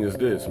 my thing is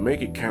this: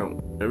 make it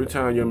count. Every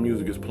time your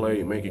music is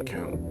played, make it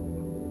count.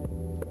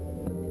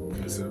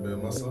 Consider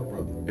that myself,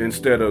 brother.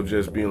 Instead of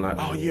just being like,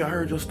 oh yeah, I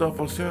heard your stuff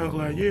on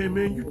SoundCloud. Yeah,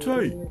 man, you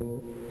tight.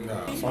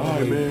 Nah, all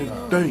right, man.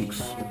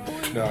 Thanks.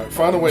 Nah,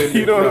 find a way.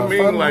 You know what I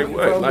mean?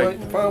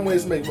 Find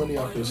ways to make money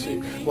off this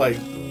shit. Like,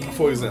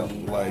 for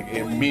example,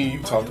 and me, you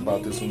talked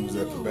about this when we was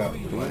at the battle.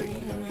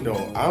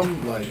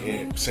 I'm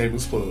in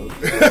shameless plug.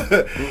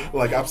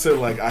 I'm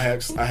saying, I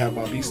have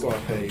my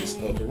BeatStars page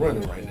up and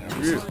running right now.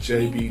 It's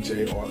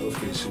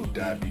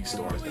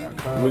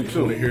jbjrofficial.beatstars.com.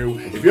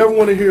 If you ever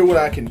want to hear what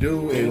I can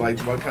do and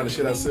what kind of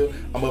shit I sell,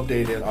 I'm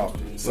updating that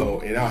often. So,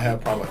 and I'll have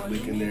probably a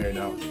link in there, and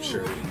I'll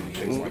share it and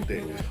things like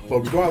that.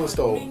 But regardless,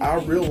 though, I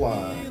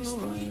realized,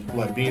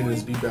 being in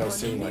this beat battle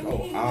scene,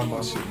 all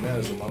my shit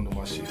matters and I know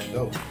my shit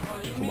dope.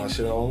 Put my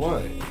shit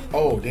online.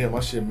 Oh, damn, my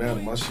shit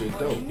matters, my shit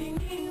dope.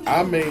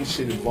 I made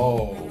shit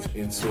evolve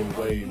into a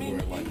way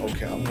where,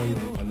 okay, I'm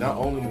not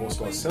only going to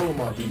start selling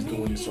my beats,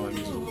 doing this, trying to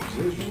use it as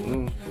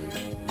residual,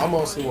 I'm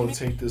also going to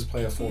take this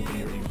platform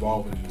and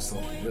evolve it into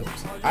something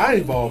else. I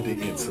evolved it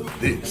into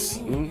this.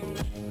 And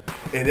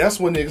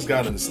that's what niggas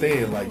got to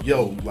understand.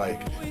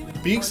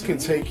 Beats can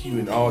take you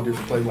in all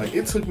different places.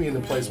 It took me in a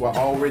place where I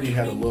already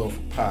had a love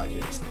for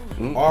podcasts.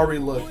 I already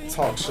loved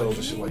talk shows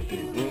and shit like that.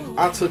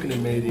 I took it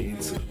and made it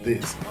into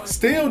this.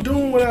 Still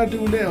doing what I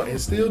do now,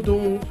 and still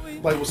doing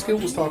what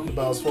Skip was talking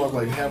about as far as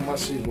having my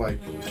shit on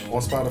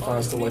Spotify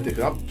and stuff like that.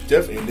 'Cause I'm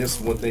definitely, and this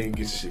one thing, get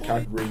your shit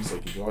copyrighted, so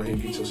you can go ahead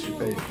and get your shit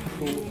paid.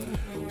 Cool.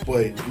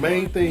 But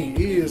main thing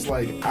is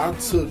I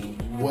took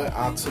my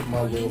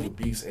love of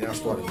beats and I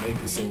started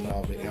making something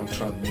out of it, and I'm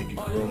trying to make it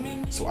grow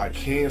so I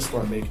can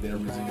start making that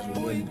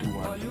residual money, do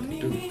what I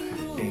need to do.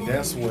 And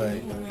that's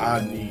what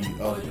I need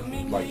other,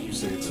 like you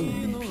said too,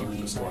 need people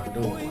to start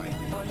doing. Like,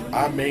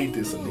 I made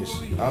this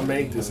initiative. I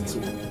made this into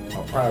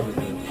a private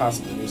and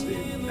possible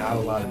initiative not a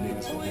lot of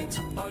niggas will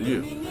into.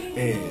 Yeah.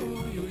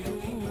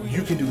 And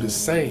you can do the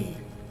same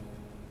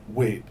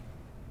with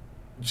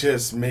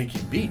just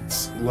making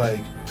beats.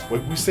 Like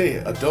we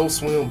said, Adult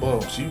Swim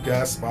bumps, you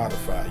got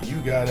Spotify, you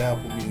got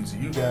Apple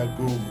Music, you got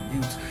Google,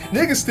 YouTube.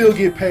 Niggas still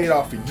get paid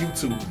off of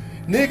YouTube.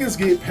 Niggas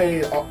get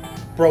paid off.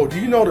 Bro, do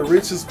you know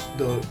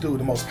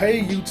the most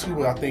paid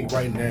YouTuber I think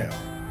right now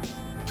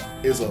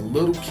is a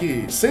little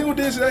kid, single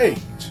digit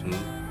age,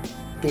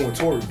 doing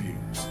toy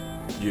reviews.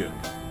 Yeah.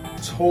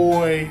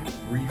 Toy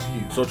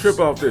reviews. So trip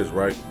off this,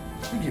 right?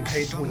 You get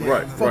paid doing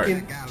that.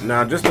 Right.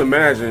 Now just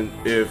imagine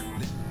if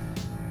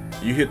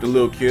you hit the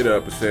little kid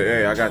up and say,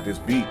 "Hey, I got this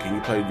beat. Can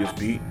you play this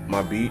beat,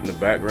 my beat, in the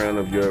background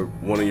of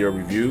one of your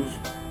reviews?"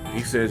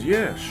 He says,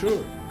 "Yeah,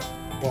 sure."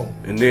 Boom.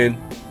 And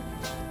then,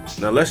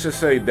 now let's just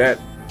say that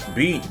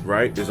beat,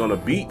 right, is on a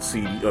beat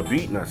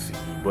CD, not CD,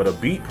 but a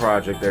beat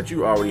project that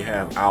you already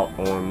have out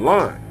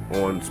online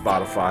on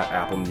Spotify,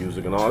 Apple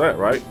Music, and all that,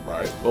 right?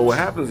 Right. But what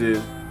happens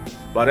is,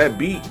 by that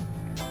beat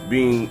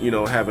being,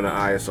 having an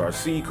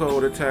ISRC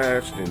code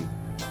attached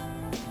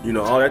and,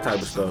 all that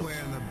type of stuff,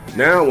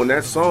 now when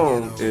that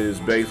song is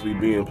basically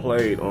being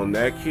played on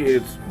that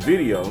kid's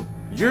video,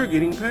 you're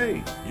getting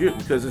paid.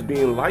 Because it's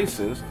being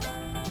licensed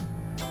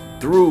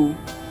through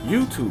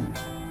YouTube.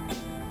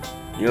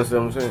 You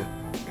understand what I'm saying?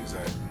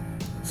 Exactly.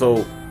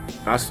 So,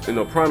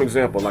 prime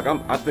example, like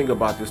I think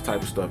about this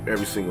type of stuff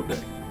every single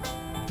day.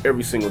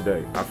 Every single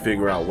day, I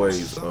figure out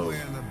ways of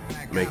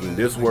making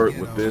this work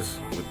with this,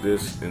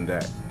 and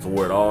that, to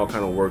where it all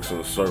kind of works in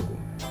a circle.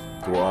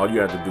 To where all you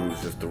have to do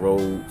is just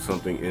throw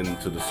something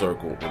into the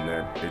circle, and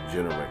that it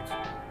generates.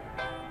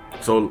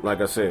 So,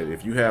 like I said,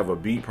 if you have a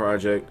beat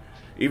project,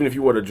 even if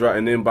you were to drop,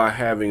 and then by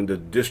having the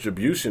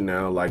distribution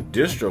now, like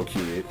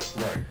DistroKid,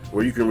 right,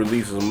 where you can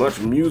release as much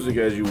music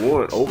as you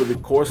want over the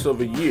course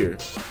of a year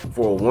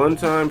for a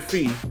one-time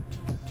fee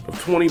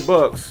of $20,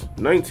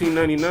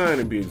 $19.99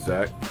 to be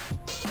exact.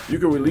 You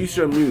can release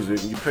your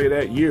music, and you pay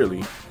that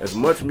yearly, as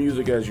much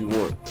music as you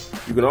want.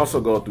 You can also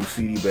go through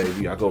CD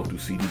Baby. I go through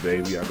CD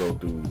Baby. I go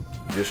through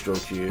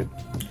DistroKid.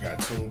 You got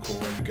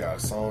TuneCore. You got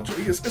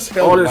Songtree. It's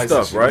all this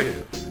stuff, right?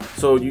 Yeah.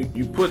 So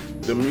you put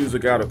the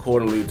music out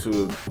accordingly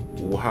to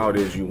how it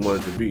is you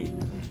want it to be.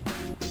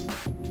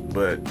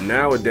 But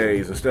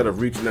nowadays, instead of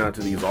reaching out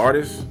to these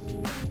artists,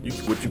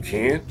 which you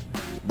can,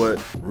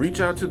 but reach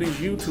out to these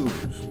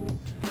YouTubers.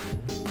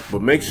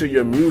 But make sure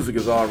your music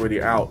is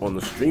already out on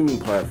the streaming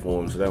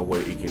platforms, so that way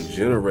it can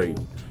generate.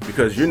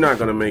 Because you're not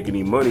going to make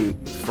any money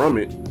from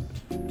it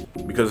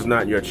because it's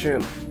not your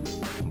channel.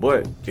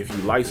 But if you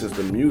license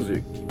the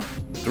music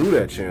through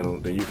that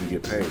channel, then you can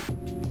get paid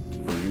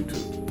from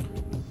YouTube.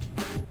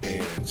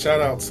 And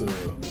shout out to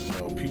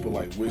people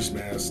like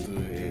Wishmaster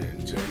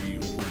and Jay who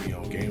put me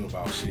on Game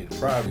About Shit in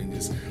private and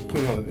just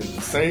put on the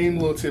same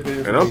little tip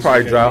of and I'm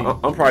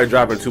probably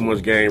dropping too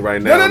much game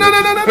right now.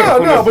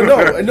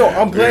 No,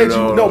 I'm glad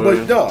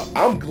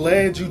I'm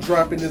glad you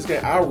dropping this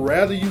game. I'd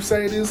rather you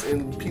say this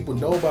and people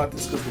know about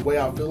this because the way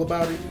I feel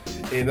about it.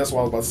 And that's what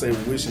I was about to say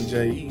with Wish and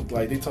J.E.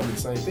 Like, they told me the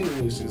same thing.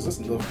 Which is, there's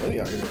enough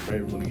money out here for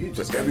everyone to get.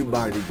 Just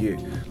everybody to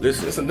get.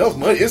 Listen. It's enough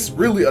money. It's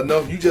really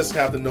enough. You just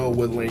have to know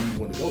what lane you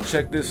want to go.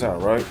 Check this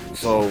out, right?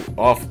 So,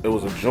 it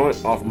was a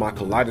joint off my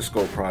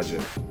Kaleidoscope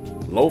project.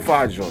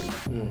 Lo-fi joint.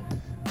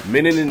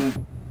 Minute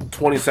and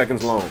 20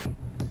 seconds long.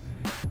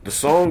 The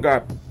song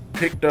got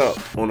picked up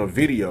on a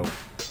video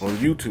on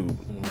YouTube.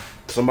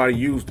 Somebody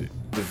used it.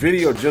 The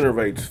video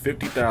generates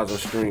 50,000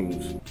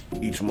 streams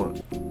each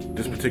month.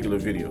 This particular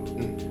video.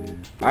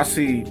 I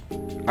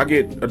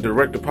get a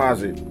direct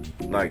deposit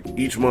like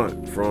each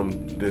month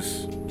from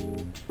this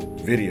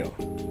video.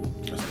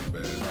 That's not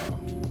bad at all.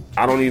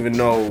 I don't even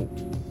know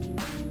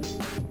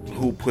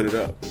who put it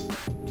up.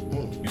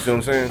 You see what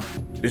I'm saying?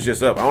 It's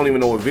just up. I don't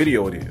even know what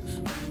video it is.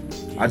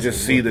 I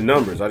just see the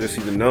numbers.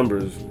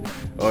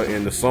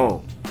 In the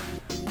song.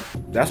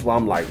 That's why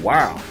I'm like,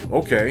 wow,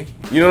 okay.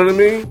 You know what I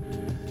mean?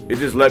 It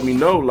just let me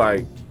know,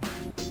 like,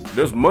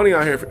 there's money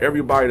out here for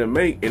everybody to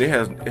make, and it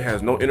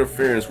has no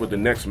interference with the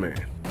next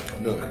man.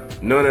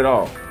 None at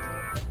all.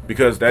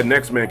 Because that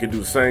next man can do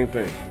the same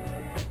thing.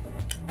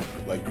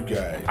 Like, you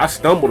got... I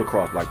stumbled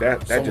across like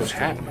that. That just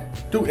happened.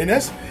 Dude,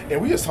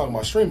 and we just talking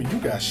about streaming. You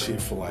got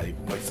shit for like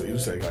so you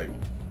say like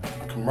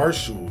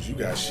commercials. You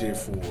got shit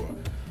for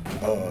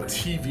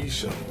TV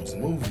shows,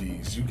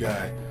 movies. You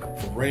got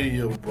for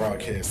radio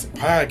broadcasting,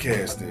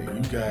 podcasting.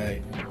 You got...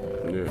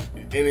 Yeah.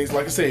 And it's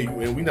like I say,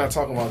 and we're not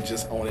talking about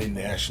just on a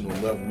national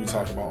level. We're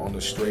talking about on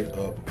a straight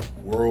up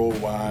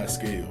worldwide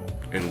scale.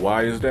 And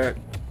why is that?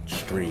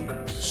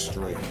 Streams.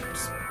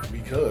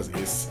 Because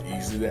it's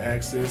easy to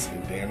access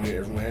and damn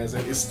near everyone has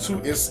that.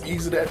 It's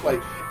easy to, like,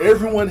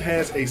 everyone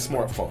has a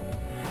smartphone.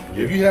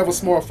 Yeah. If you have a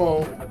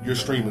smartphone, you're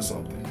streaming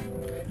something.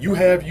 You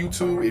have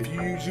YouTube. If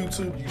you use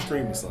YouTube, you're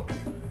streaming something.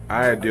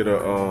 I did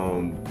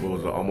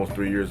almost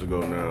 3 years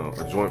ago now,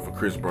 a joint for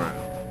Chris Brown.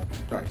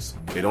 Nice.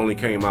 It only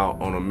came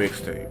out on a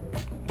mixtape,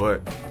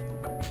 but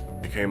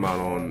It came out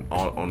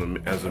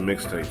as a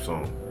mixtape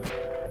song.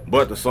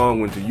 But the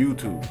song went to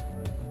YouTube.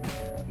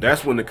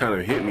 That's when it kind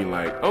of hit me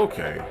like,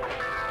 okay.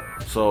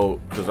 So,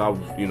 because I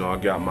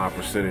got my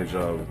percentage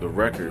of the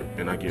record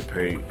and I get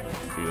paid,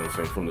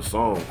 from the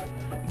song,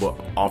 but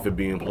off it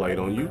being played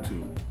on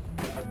YouTube.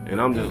 And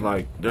I'm just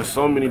like, there's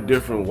so many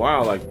different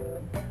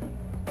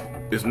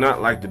it's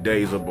not like the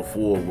days of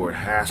before where it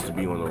has to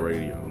be on the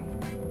radio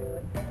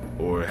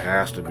or it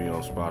has to be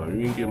on Spotify.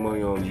 You can get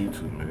money on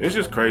YouTube, man. It's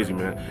just crazy,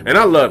 man. And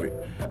I love it.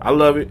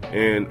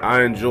 And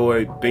I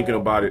enjoy thinking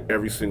about it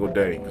every single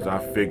day because I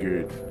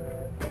figured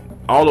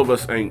all of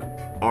us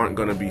aren't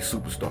gonna be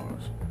superstars,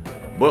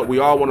 but we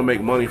all want to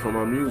make money from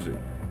our music.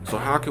 So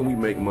how can we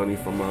make money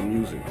from our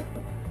music?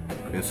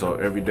 And so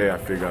every day I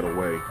figure out a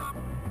way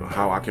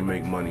how I can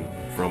make money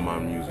from my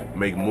music,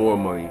 make more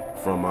money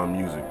from my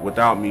music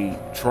without me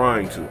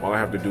trying to. All I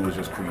have to do is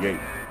just create.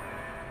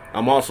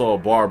 I'm also a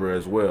barber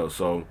as well,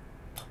 so.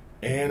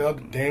 And a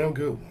damn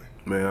good one.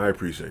 Man, I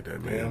appreciate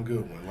that, man. Damn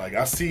good one. Like,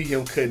 I see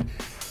him cutting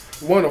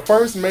one of the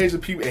first major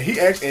people, and he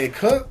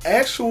cut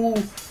actual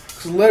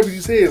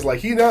celebrities' heads. Like,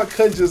 he not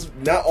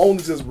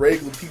only just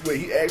regular people,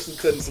 he actually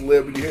cutting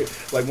celebrity hair.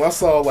 Like, when I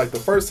saw, like, the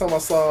first time I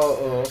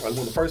saw, one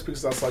of the first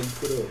pictures I saw you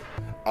put up,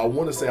 I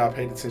want to say I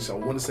paid attention. I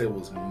want to say it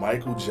was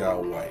Michael Jai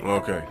White.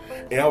 Okay.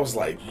 And I was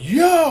like,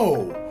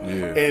 yo!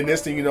 Yeah. And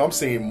next thing you know, I'm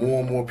seeing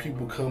more and more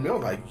people come in.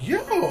 I'm like,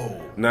 yo!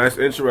 Now, it's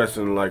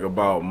interesting, like,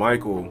 about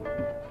Michael.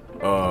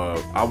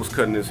 I was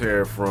cutting his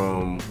hair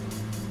from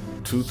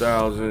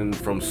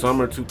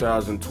summer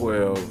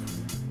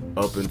 2012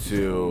 up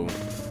until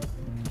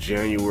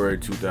January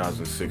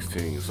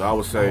 2016. So I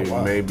would say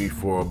maybe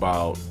for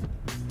about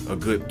a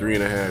good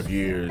 3.5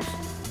 years,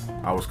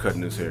 I was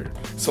cutting his hair.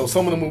 So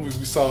some of the movies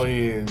we saw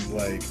in,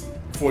 like,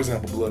 for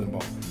example, Blood and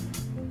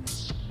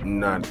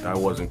Bone. I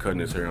wasn't cutting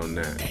his hair on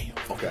that. Damn.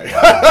 Okay.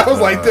 I was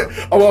like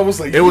that. I was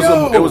like, it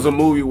was a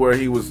movie where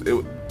he was.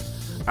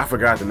 I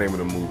forgot the name of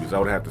the movies. I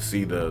would have to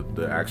see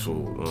the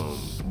actual.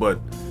 But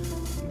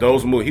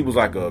those movies, he was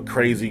like a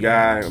crazy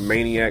guy, a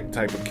maniac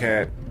type of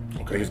cat.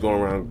 Okay. He's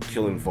going around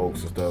killing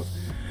folks and stuff.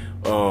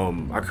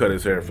 I cut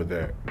his hair for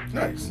that.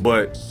 Nice.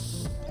 But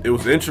it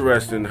was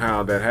interesting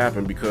how that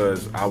happened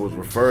because I was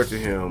referred to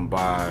him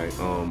by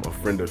a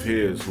friend of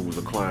his who was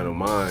a client of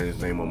mine.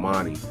 His name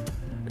Amani,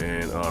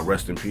 and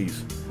rest in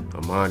peace,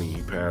 Amani.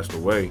 He passed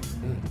away.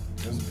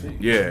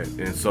 Yeah,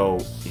 and so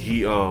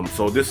he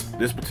so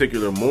this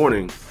particular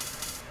morning,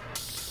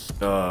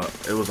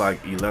 it was like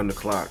 11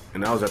 o'clock,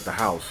 and I was at the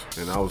house,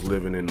 and I was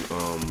living in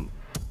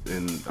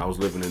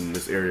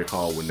this area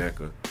called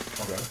Winnetka.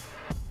 Okay.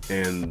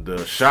 And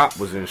the shop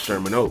was in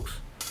Sherman Oaks.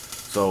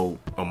 So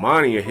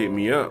Amani had hit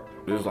me up.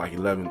 It was like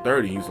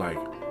 11:30. He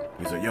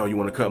said, yo, you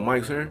want to cut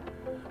Mike's hair?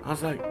 I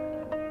was like,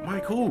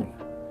 Mike who?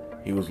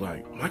 He was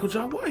like, Michael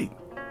Jai White.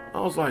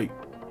 I was like,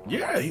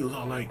 yeah. He was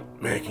all like,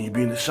 man, can you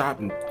be in the shop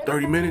in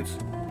 30 minutes?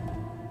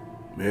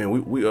 Man,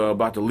 we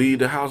about to leave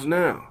the house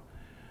now.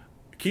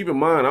 Keep in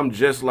mind, I'm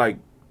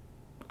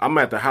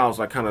at the house,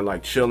 like kind of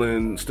like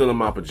chilling, still in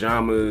my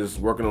pajamas,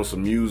 working on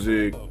some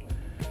music.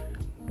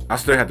 I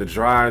still had to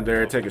drive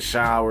there, take a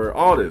shower,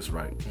 all this,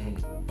 right?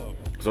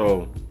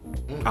 So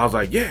I was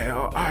like, yeah,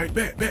 all right,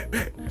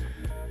 bet.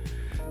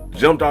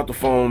 Jumped out the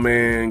phone,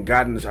 man,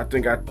 got in this, I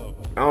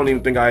don't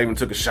even think I even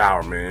took a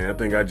shower, man. I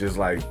think I just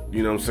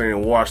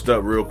washed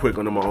up real quick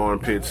under my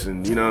armpits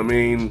and, you know what I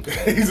mean?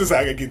 He's just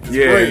like, I get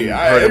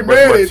this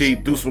brushed my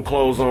teeth, threw some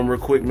clothes on real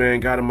quick, man,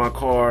 got in my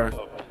car,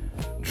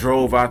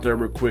 drove out there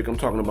real quick. I'm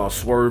talking about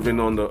swerving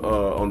on the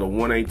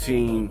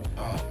 118,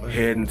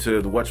 heading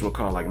to the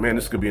whatchamacallit, like, man,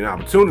 this could be an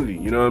opportunity,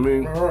 you know what I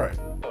mean? All right.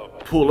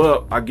 Pull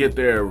up, I get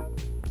there,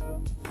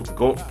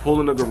 pull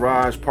in the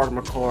garage, park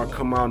my car,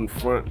 come out in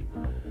front.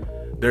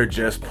 They're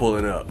just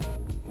pulling up.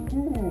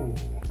 Ooh.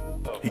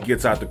 He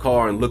gets out the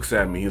car and looks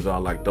at me. He's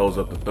all like, throws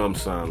up the thumb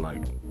sign,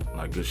 like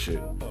good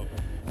shit.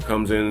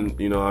 Comes in,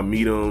 I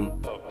meet him.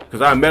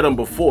 Because I met him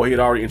before. He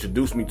had already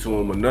introduced me to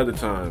him another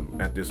time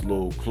at this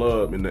little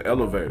club in the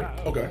elevator.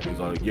 Okay. He's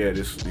like, yeah,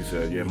 he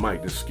said, yeah,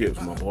 Mike, this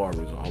Skips, my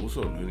barber. He's like, oh, what's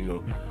up,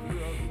 man?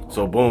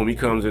 So boom, he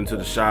comes into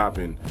the shop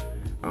and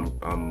I'm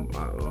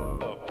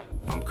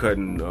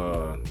cutting,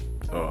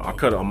 I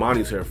cut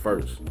Amani's hair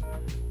first.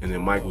 And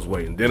then Mike was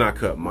waiting. Then I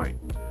cut Mike.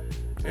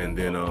 And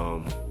then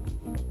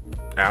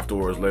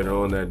afterwards, later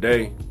on that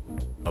day,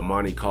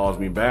 Amani calls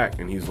me back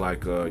and he's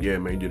like, yeah,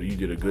 man, you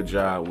did a good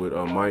job with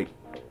Mike.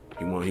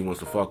 He wants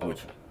to fuck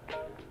with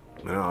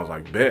you. Man, I was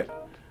like, bet.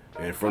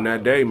 And from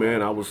that day,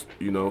 man, I was,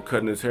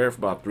 cutting his hair for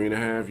about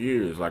 3.5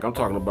 years. Like, I'm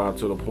talking about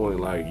to the point,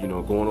 like,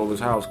 going over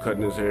his house,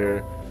 cutting his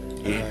hair.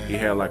 He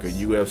had like a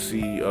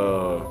UFC,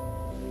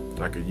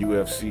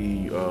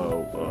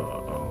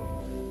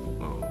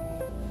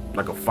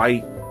 like a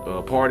fight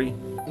party.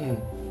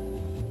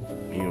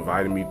 He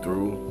invited me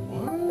through.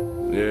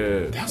 What?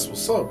 Yeah. That's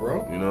what's up,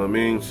 bro. You know what I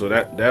mean? So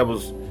that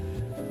was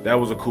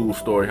a cool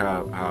story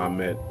how I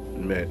met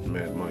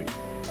Mike.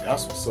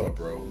 That's what's up,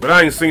 bro. But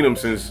I ain't seen him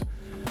since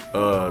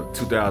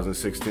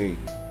 2016.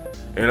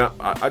 And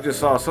I just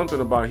saw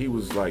something about he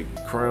was like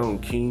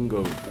crowned king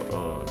of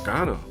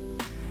Ghana.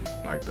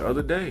 like the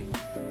other day.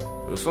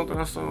 It was something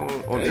I saw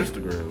on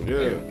Instagram.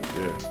 Yeah.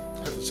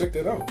 Have to check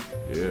that out.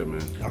 Yeah,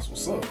 man. That's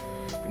what's up.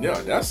 But yeah,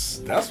 that's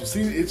what.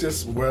 See, it's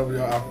just wherever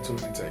your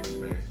opportunity takes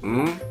you, man.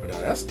 Mm-hmm. But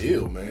now, that's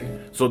ill,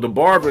 man. So the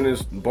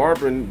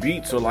barbering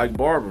beats are like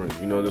barbering.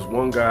 You know, this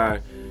one guy,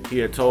 he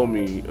had told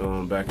me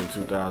back in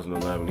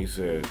 2011. He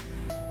said,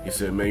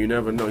 man, you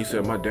never know. He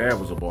said my dad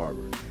was a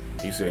barber.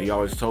 He said he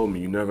always told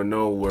me you never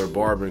know where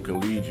barbering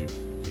can lead you.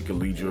 It can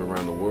lead you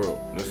around the world.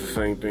 And that's the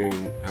same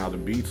thing how the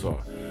beats are.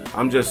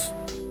 I'm just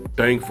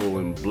thankful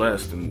and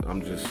blessed, and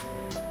I'm just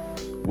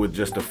with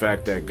just the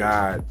fact that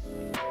God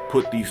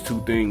put these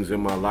two things in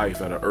my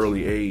life at an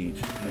early age,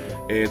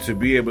 and to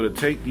be able to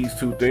take these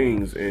two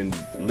things and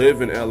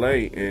live in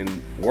LA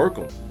and work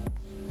them.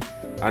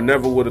 I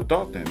never would have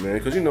thought that, man,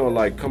 because you know,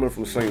 like coming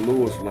from St.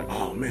 Louis, like,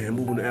 oh man,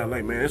 moving to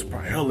LA, man, it's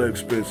probably hella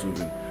expensive,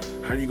 and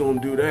how you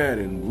gonna do that,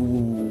 and woo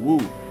woo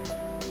woo.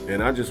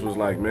 And I just was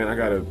like, man,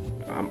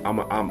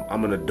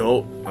 I'm an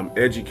adult, I'm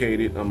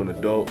educated, I'm an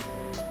adult,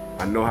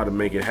 I know how to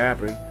make it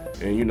happen,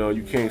 and you know,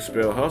 you can't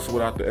spell hustle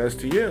without the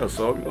STL,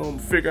 so you're gonna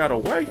figure out a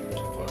way.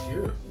 Fuck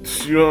yeah.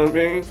 You know what I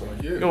mean? Fuck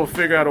yeah. You're gonna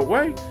figure out a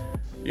way,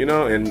 you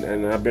know,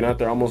 and I've been out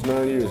there almost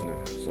 9 years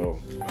now, so.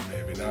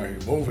 Man, been out here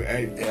moving,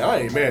 and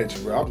I ain't mad at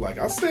you, bro. I'm like,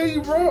 I see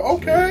you, bro.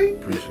 Okay.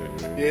 Appreciate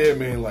it, man. Yeah,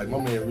 man. Like my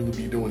man really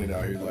be doing it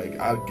out here. Like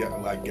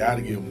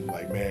gotta give him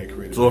like mad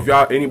credit. So if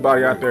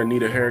anybody out there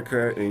need a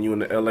haircut and you in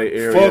the LA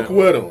area, fuck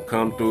with him.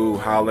 Come through,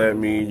 holler at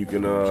me. You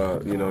can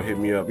hit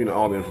me up. You know,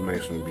 all the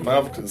information will be. If I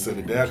ever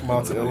consider that come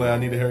out to LA, I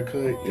need a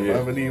haircut. If I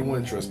ever need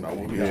one, trust me, I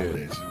will be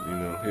hollering at you. You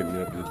know, hit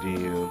me up in the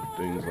DM,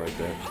 things like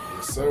that.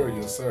 Yes, sir.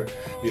 Yes, sir.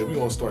 Yeah, we're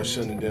gonna start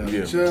shutting it down in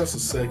Yeah. just a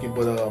second.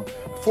 But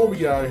before we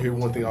get out of here,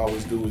 one thing I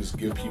always do is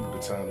give people the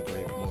time to go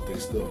ahead and promote their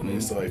stuff,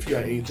 man. So if you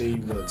got anything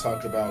you want to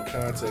talk about,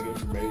 contact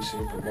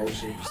information,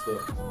 promotion,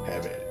 stuff,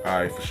 have at it. All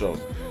right, for sure.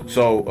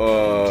 So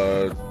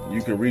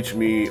you can reach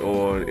me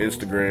on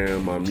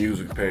Instagram, my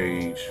music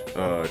page,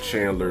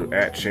 Chandler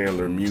at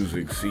Chandler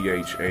Music,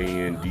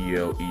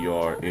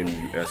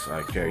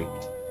 ChandlerMusik.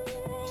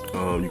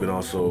 You can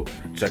also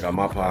check out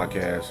my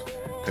podcast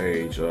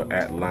page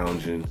at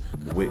Lounging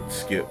with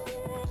Skip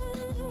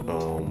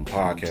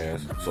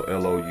podcast. So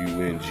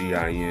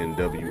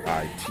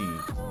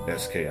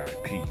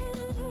LOUNGINWITSKIP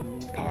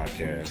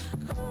podcast.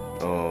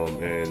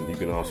 And you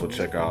can also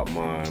check out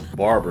my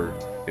barber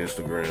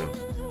Instagram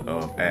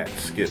at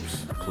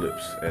Skips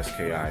Clips,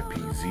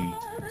 SKIPZ.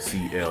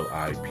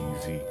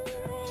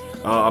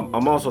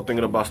 I'm also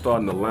thinking about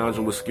starting the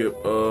Lounging with Skip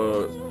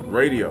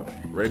radio.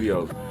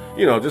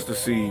 You know, just to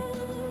see.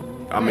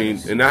 I mean,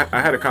 and I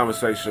had a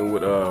conversation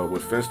with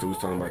Finster, who was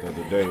talking about that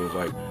the other day. It was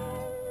like,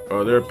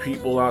 are there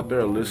people out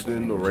there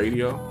listening to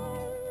radio?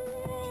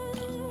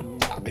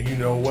 You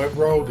know what,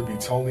 bro? To be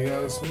totally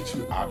honest with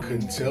you, I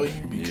couldn't tell you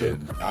because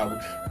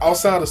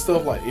outside of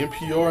stuff like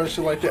NPR and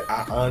shit like that,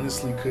 I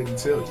honestly couldn't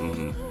tell you.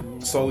 Mm-hmm.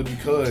 Solely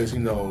because, you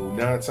know,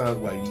 9 times,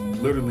 like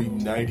literally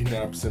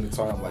 99% of the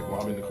time, like when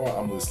I'm in the car,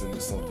 I'm listening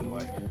to something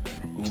like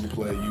Google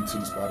Play,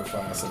 YouTube,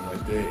 Spotify, something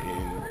like that,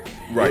 and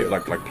right,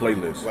 like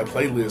playlists, like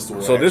playlists.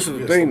 Or so this is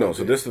the thing, though.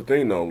 So this is the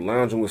thing, though.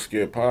 Lounging with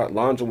Skip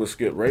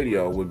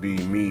Radio would be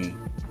me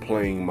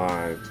playing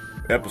my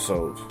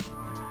episodes,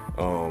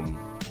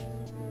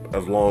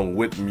 along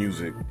with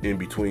music in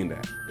between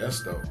that.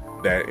 That's dope.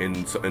 That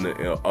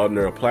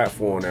under a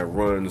platform that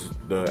runs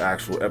the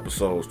actual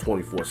episodes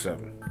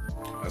 24/7.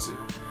 That's it.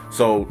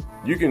 So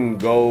you can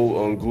go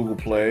on Google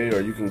Play or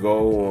you can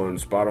go on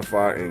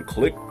Spotify and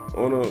click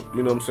on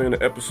the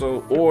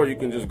episode, or you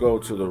can just go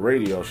to the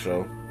radio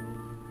show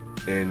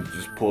and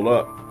just pull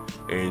up,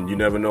 and you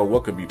never know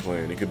what could be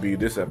playing. It could be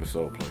this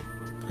episode playing.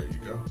 There you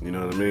go. You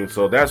know what I mean?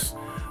 So that's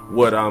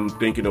what I'm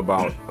thinking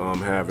about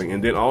having,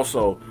 and then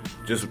also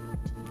just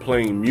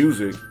playing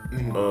music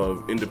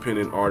of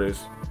independent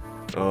artists.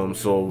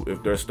 So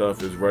if their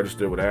stuff is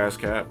registered with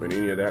ASCAP and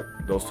any of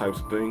those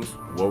types of things,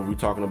 what were we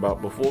talking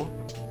about before?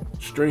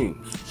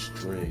 Streams.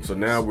 So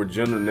now we're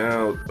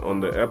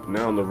on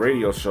the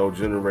radio show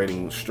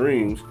generating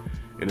streams,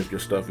 and if your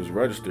stuff is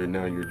registered,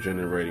 now you're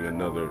generating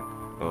another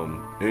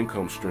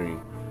income stream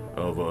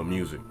of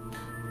music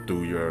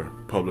through your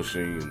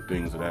publishing and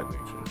things of that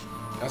nature.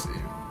 That's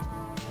it.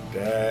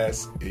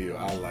 That's ill.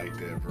 I like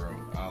that, bro.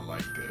 I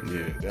like that. Yeah.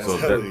 Man. That's So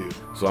hella ill.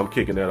 So I'm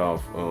kicking that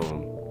off.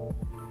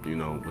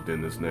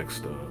 Within this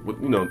next,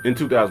 in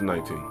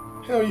 2019.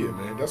 Hell yeah,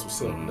 man. That's what's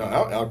up. No,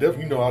 I'll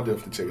definitely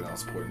check it out and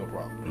support it. No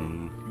problem.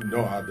 Mm-hmm. You know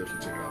I'll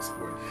definitely check it out and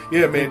support it.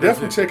 Yeah, man.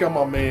 Definitely check out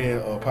my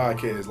man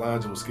podcast,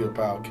 Lounging with Skip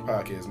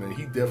podcast, man.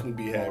 He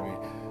definitely be having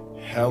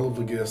hell of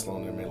a guest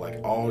on there, man.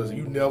 Like all this,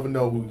 you never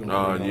know who's gonna be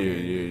on there.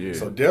 Yeah.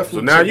 So definitely.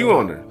 So now you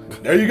on there.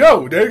 There you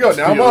go.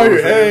 Now I'm on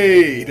here.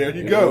 Hey, there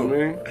you go. You know what I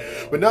mean?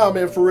 But nah,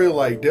 man, for real,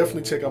 like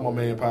definitely check out my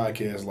man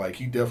podcast. Like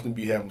he definitely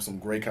be having some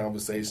great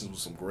conversations with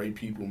some great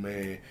people,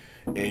 man.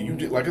 And you,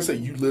 like I said,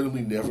 you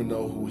literally never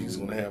know who he's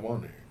gonna have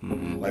on there.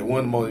 Mm-hmm. Like one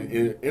of the most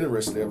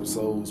interesting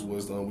episodes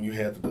was when you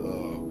had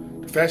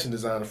the fashion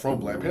designer from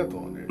Black Panther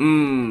on there,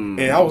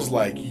 and I was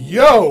like,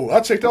 yo,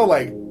 I checked out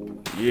like.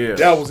 Yeah.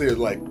 That was it.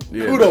 Like,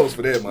 Yeah. kudos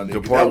for that, my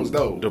nigga. That was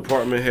dope.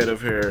 Department head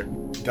of hair,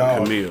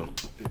 Dog. Camille.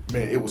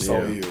 Man, it was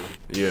so ill.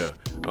 Yeah.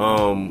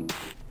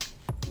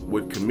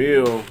 With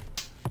Camille,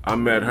 I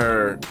met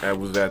her. I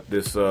was at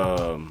this.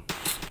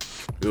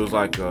 It was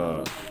like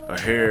a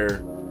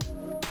hair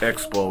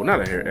expo, not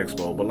a hair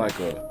expo, but like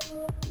a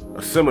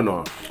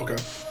seminar. Okay.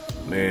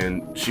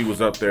 And she was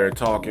up there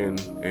talking,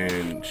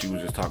 and she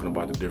was just talking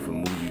about the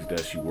different movies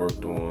that she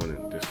worked on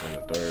and this and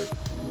the third.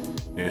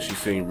 And she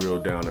seemed real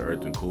down to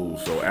earth and cool.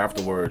 So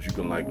afterwards, you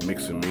can like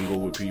mix and mingle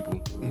with people.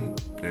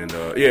 Mm-hmm. And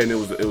and it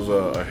was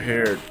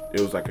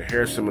like a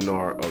hair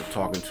seminar of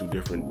talking to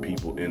different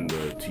people in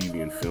the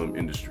TV and film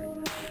industry.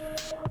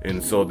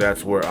 And so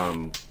that's where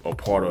I'm a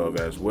part of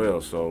as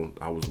well. So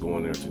I was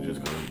going there to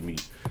just kind of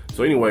meet.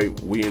 So anyway,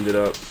 we ended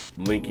up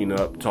linking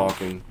up,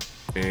 talking.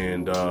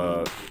 And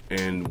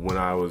when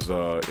I was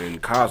in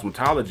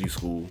cosmetology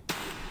school,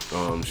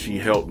 she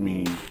helped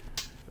me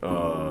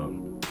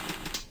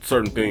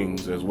certain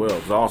things as well.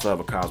 Because I also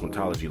have a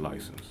cosmetology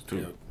license too.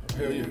 Yeah.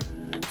 Hell yeah.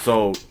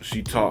 So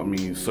she taught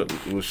me,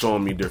 was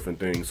showing me different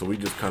things. So we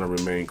just kind of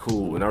remained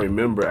cool. And I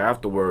remember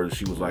afterwards,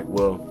 she was like,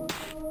 "Well,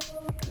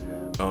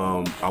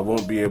 I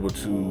won't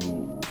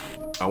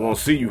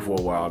see you for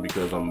a while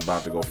because I'm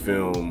about to go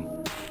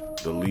film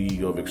the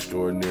League of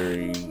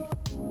Extraordinary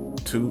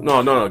 2.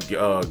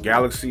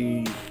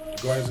 Galaxy.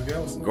 Guardians of the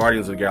Galaxy.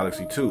 Guardians of the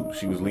Galaxy 2.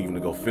 She was leaving to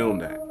go film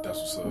that. That's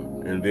what's up.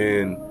 And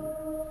then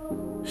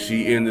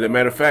she ended. As a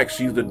matter of fact,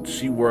 she was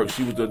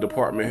the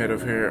department head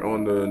of hair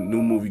on the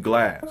new movie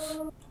Glass.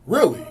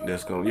 Really?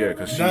 That's going, yeah,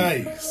 because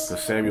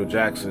Samuel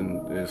Jackson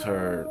is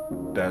her.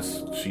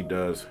 She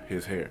does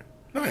his hair.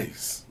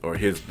 Nice. Or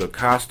the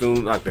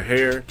costume, like the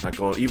hair, like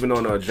even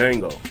on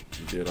Django,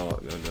 she did all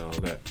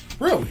that.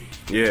 Really?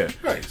 Yeah.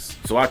 Nice.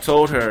 So I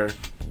told her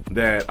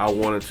that I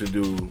wanted to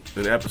do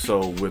an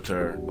episode with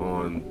her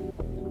on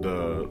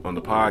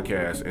the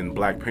podcast, and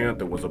Black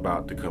Panther was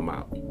about to come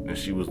out, and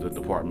she was the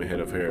department head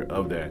of hair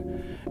of that.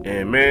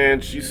 And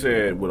man, she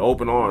said with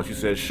open arms, she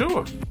said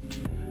sure.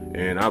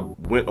 And I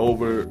went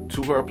over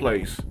to her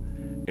place,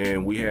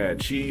 and we had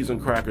cheese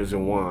and crackers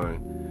and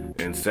wine,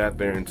 and sat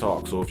there and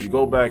talked. So if you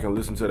go back and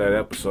listen to that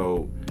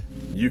episode,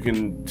 you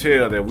can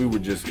tell that we were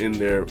just in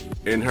there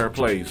in her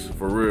place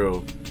for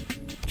real,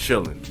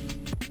 chilling.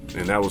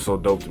 And that was so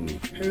dope to me.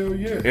 Hell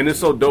yeah. And it's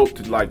so dope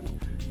to like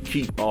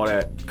keep all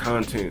that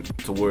content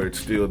to where it's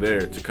still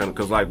there to kind of,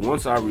 because like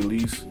once I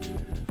release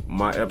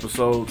my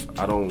episodes,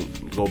 I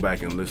don't go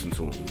back and listen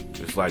to them.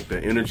 It's like the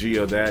energy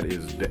of that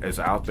is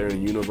out there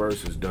in the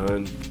universe, is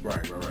done.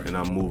 Right. And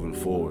I'm moving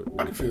forward.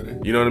 I can feel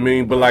that. You know what I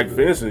mean? But like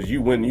for instance,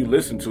 when you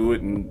listen to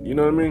it, and you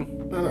know what I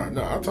mean? No, I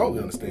totally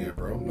understand,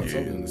 bro. I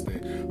totally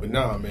understand. But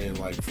nah, man,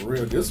 like for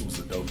real, this was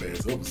a dope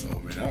ass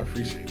episode, man. I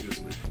appreciate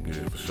this, man.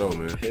 Yeah, for sure,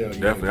 man. Hell yeah.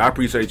 Definitely. I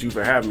appreciate you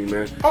for having me,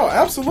 man. Oh,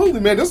 absolutely,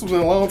 man. This was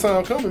a long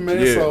time coming,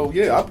 man. Yeah. So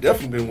yeah, I've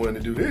definitely been wanting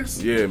to do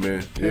this. Yeah,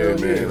 man. Hell Yeah,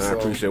 man. yeah, I so-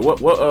 appreciate it.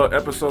 What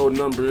episode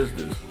number is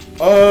this?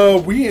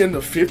 We in the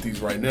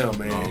 50s right now,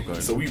 man. Oh, okay.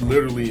 So we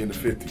literally in the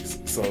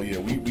 50s. So yeah,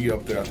 we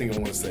up there. I think I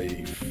want to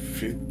say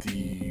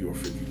 50 or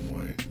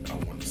 51. I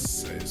want to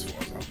say as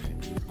far as I've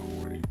been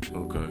recording.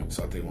 Okay.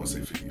 So I think I want to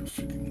say 50 or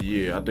 51.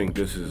 Yeah, I think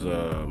this is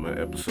my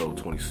episode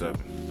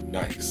 27.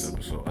 Nice.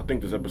 Episode. I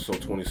think this is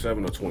episode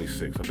 27 or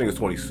 26. I think it's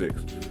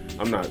 26.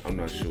 I'm not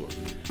sure.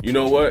 You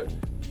know what?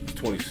 It's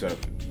 27.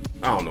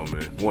 I don't know,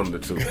 man. One of the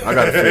two. I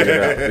gotta figure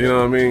it out. You know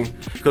what I mean?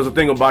 Because the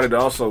thing about it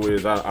also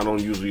is I don't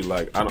usually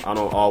I don't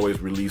always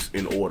release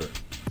in order.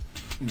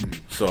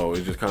 So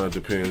it just kind of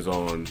depends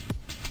on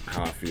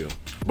how I feel.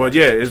 But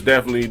yeah, this is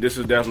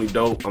definitely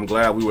dope. I'm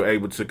glad we were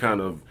able to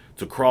kind of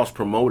to cross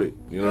promote it.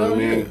 You know what I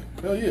mean?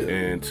 Hell yeah.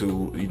 And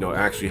to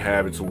actually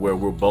have it to where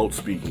we're both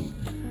speaking.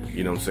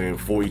 You know what I'm saying,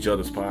 for each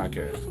other's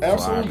podcast. Absolutely,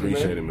 so I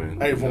appreciate it, man.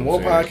 Hey, You know from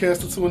what one I'm saying?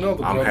 podcaster to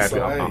another, I'm brother, happy.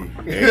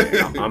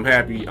 so, I'm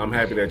happy. I'm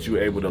happy that you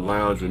were able to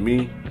lounge with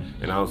me,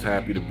 and I was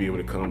happy to be able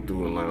to come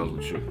through and lounge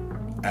with you.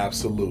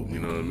 Absolutely. You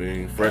know what I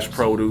mean? Fresh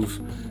produce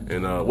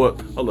and what?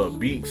 Hold up,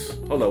 beats.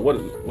 Hold up,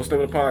 what's the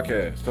name of the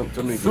podcast?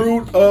 Tell me.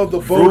 Fruit of the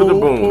Boom. Fruit of the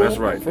Boom. That's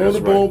right. Fruit of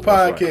the Boom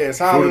podcast.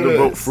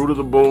 Fruit of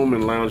the Boom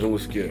and lounging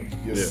with Skip.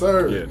 Yes,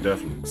 sir. Yeah,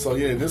 definitely.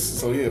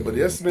 But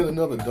that's been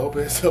another dope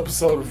ass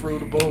episode of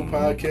Fruit of the Boom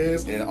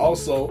podcast, and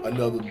also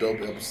another dope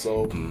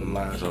episode of the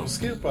Lounging with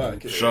Skip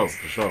podcast.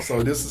 For sure.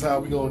 So this is how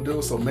we gonna do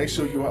it. So make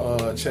sure you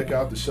check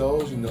out the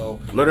shows. You know,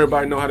 Let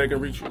everybody know how they can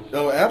reach you.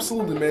 oh,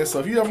 absolutely, man. So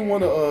if you ever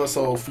want to,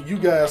 so for you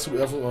guys who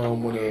ever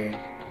want to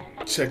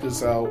check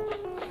this out,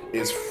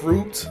 it's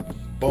Fruit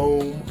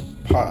Boom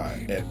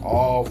Pie at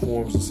all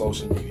forms of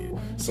social media.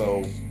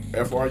 So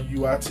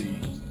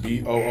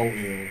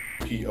FruitBoomPod.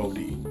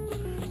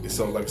 And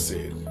so, like I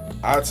said,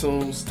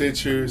 iTunes,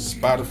 Stitcher,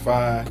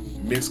 Spotify,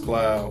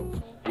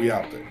 Mixcloud, we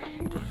out there.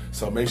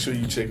 So make sure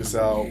you check us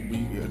out. We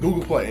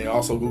Google Play and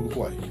also Google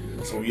Play.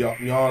 So we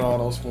on all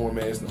those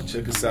formats.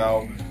 Check us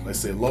out. Like I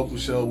said, local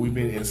show. We've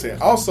been in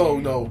saying also,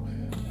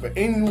 for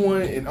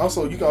anyone, and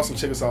also you can also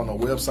check us out on our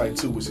website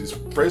too, which is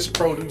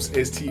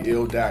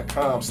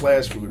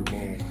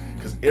freshproducestl.com/fruitofboom,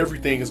 because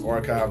everything is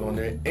archived on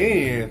there.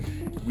 And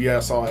we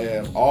also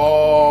have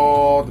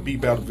all the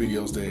beat battle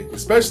videos there,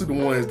 especially the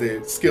ones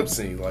that Skip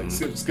seen, like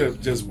Skip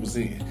just was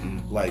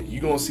in. Like, you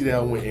gonna see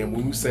that one, and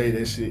when we say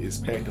that shit is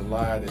packed and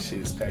live, that shit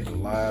is packed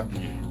and live.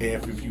 And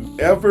if you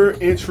ever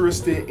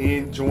interested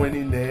in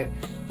joining that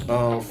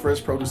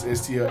Fresh Produce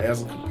STL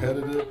as a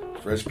competitor,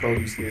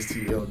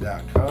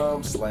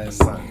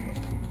 freshproducestl.com/sign up.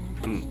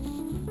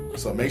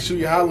 So make sure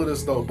you holler at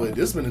us though. But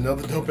this has been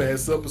another dope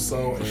ass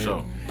episode. For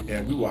sure.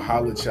 And we will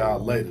holler at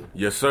y'all later.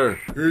 Yes, sir.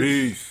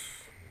 Peace.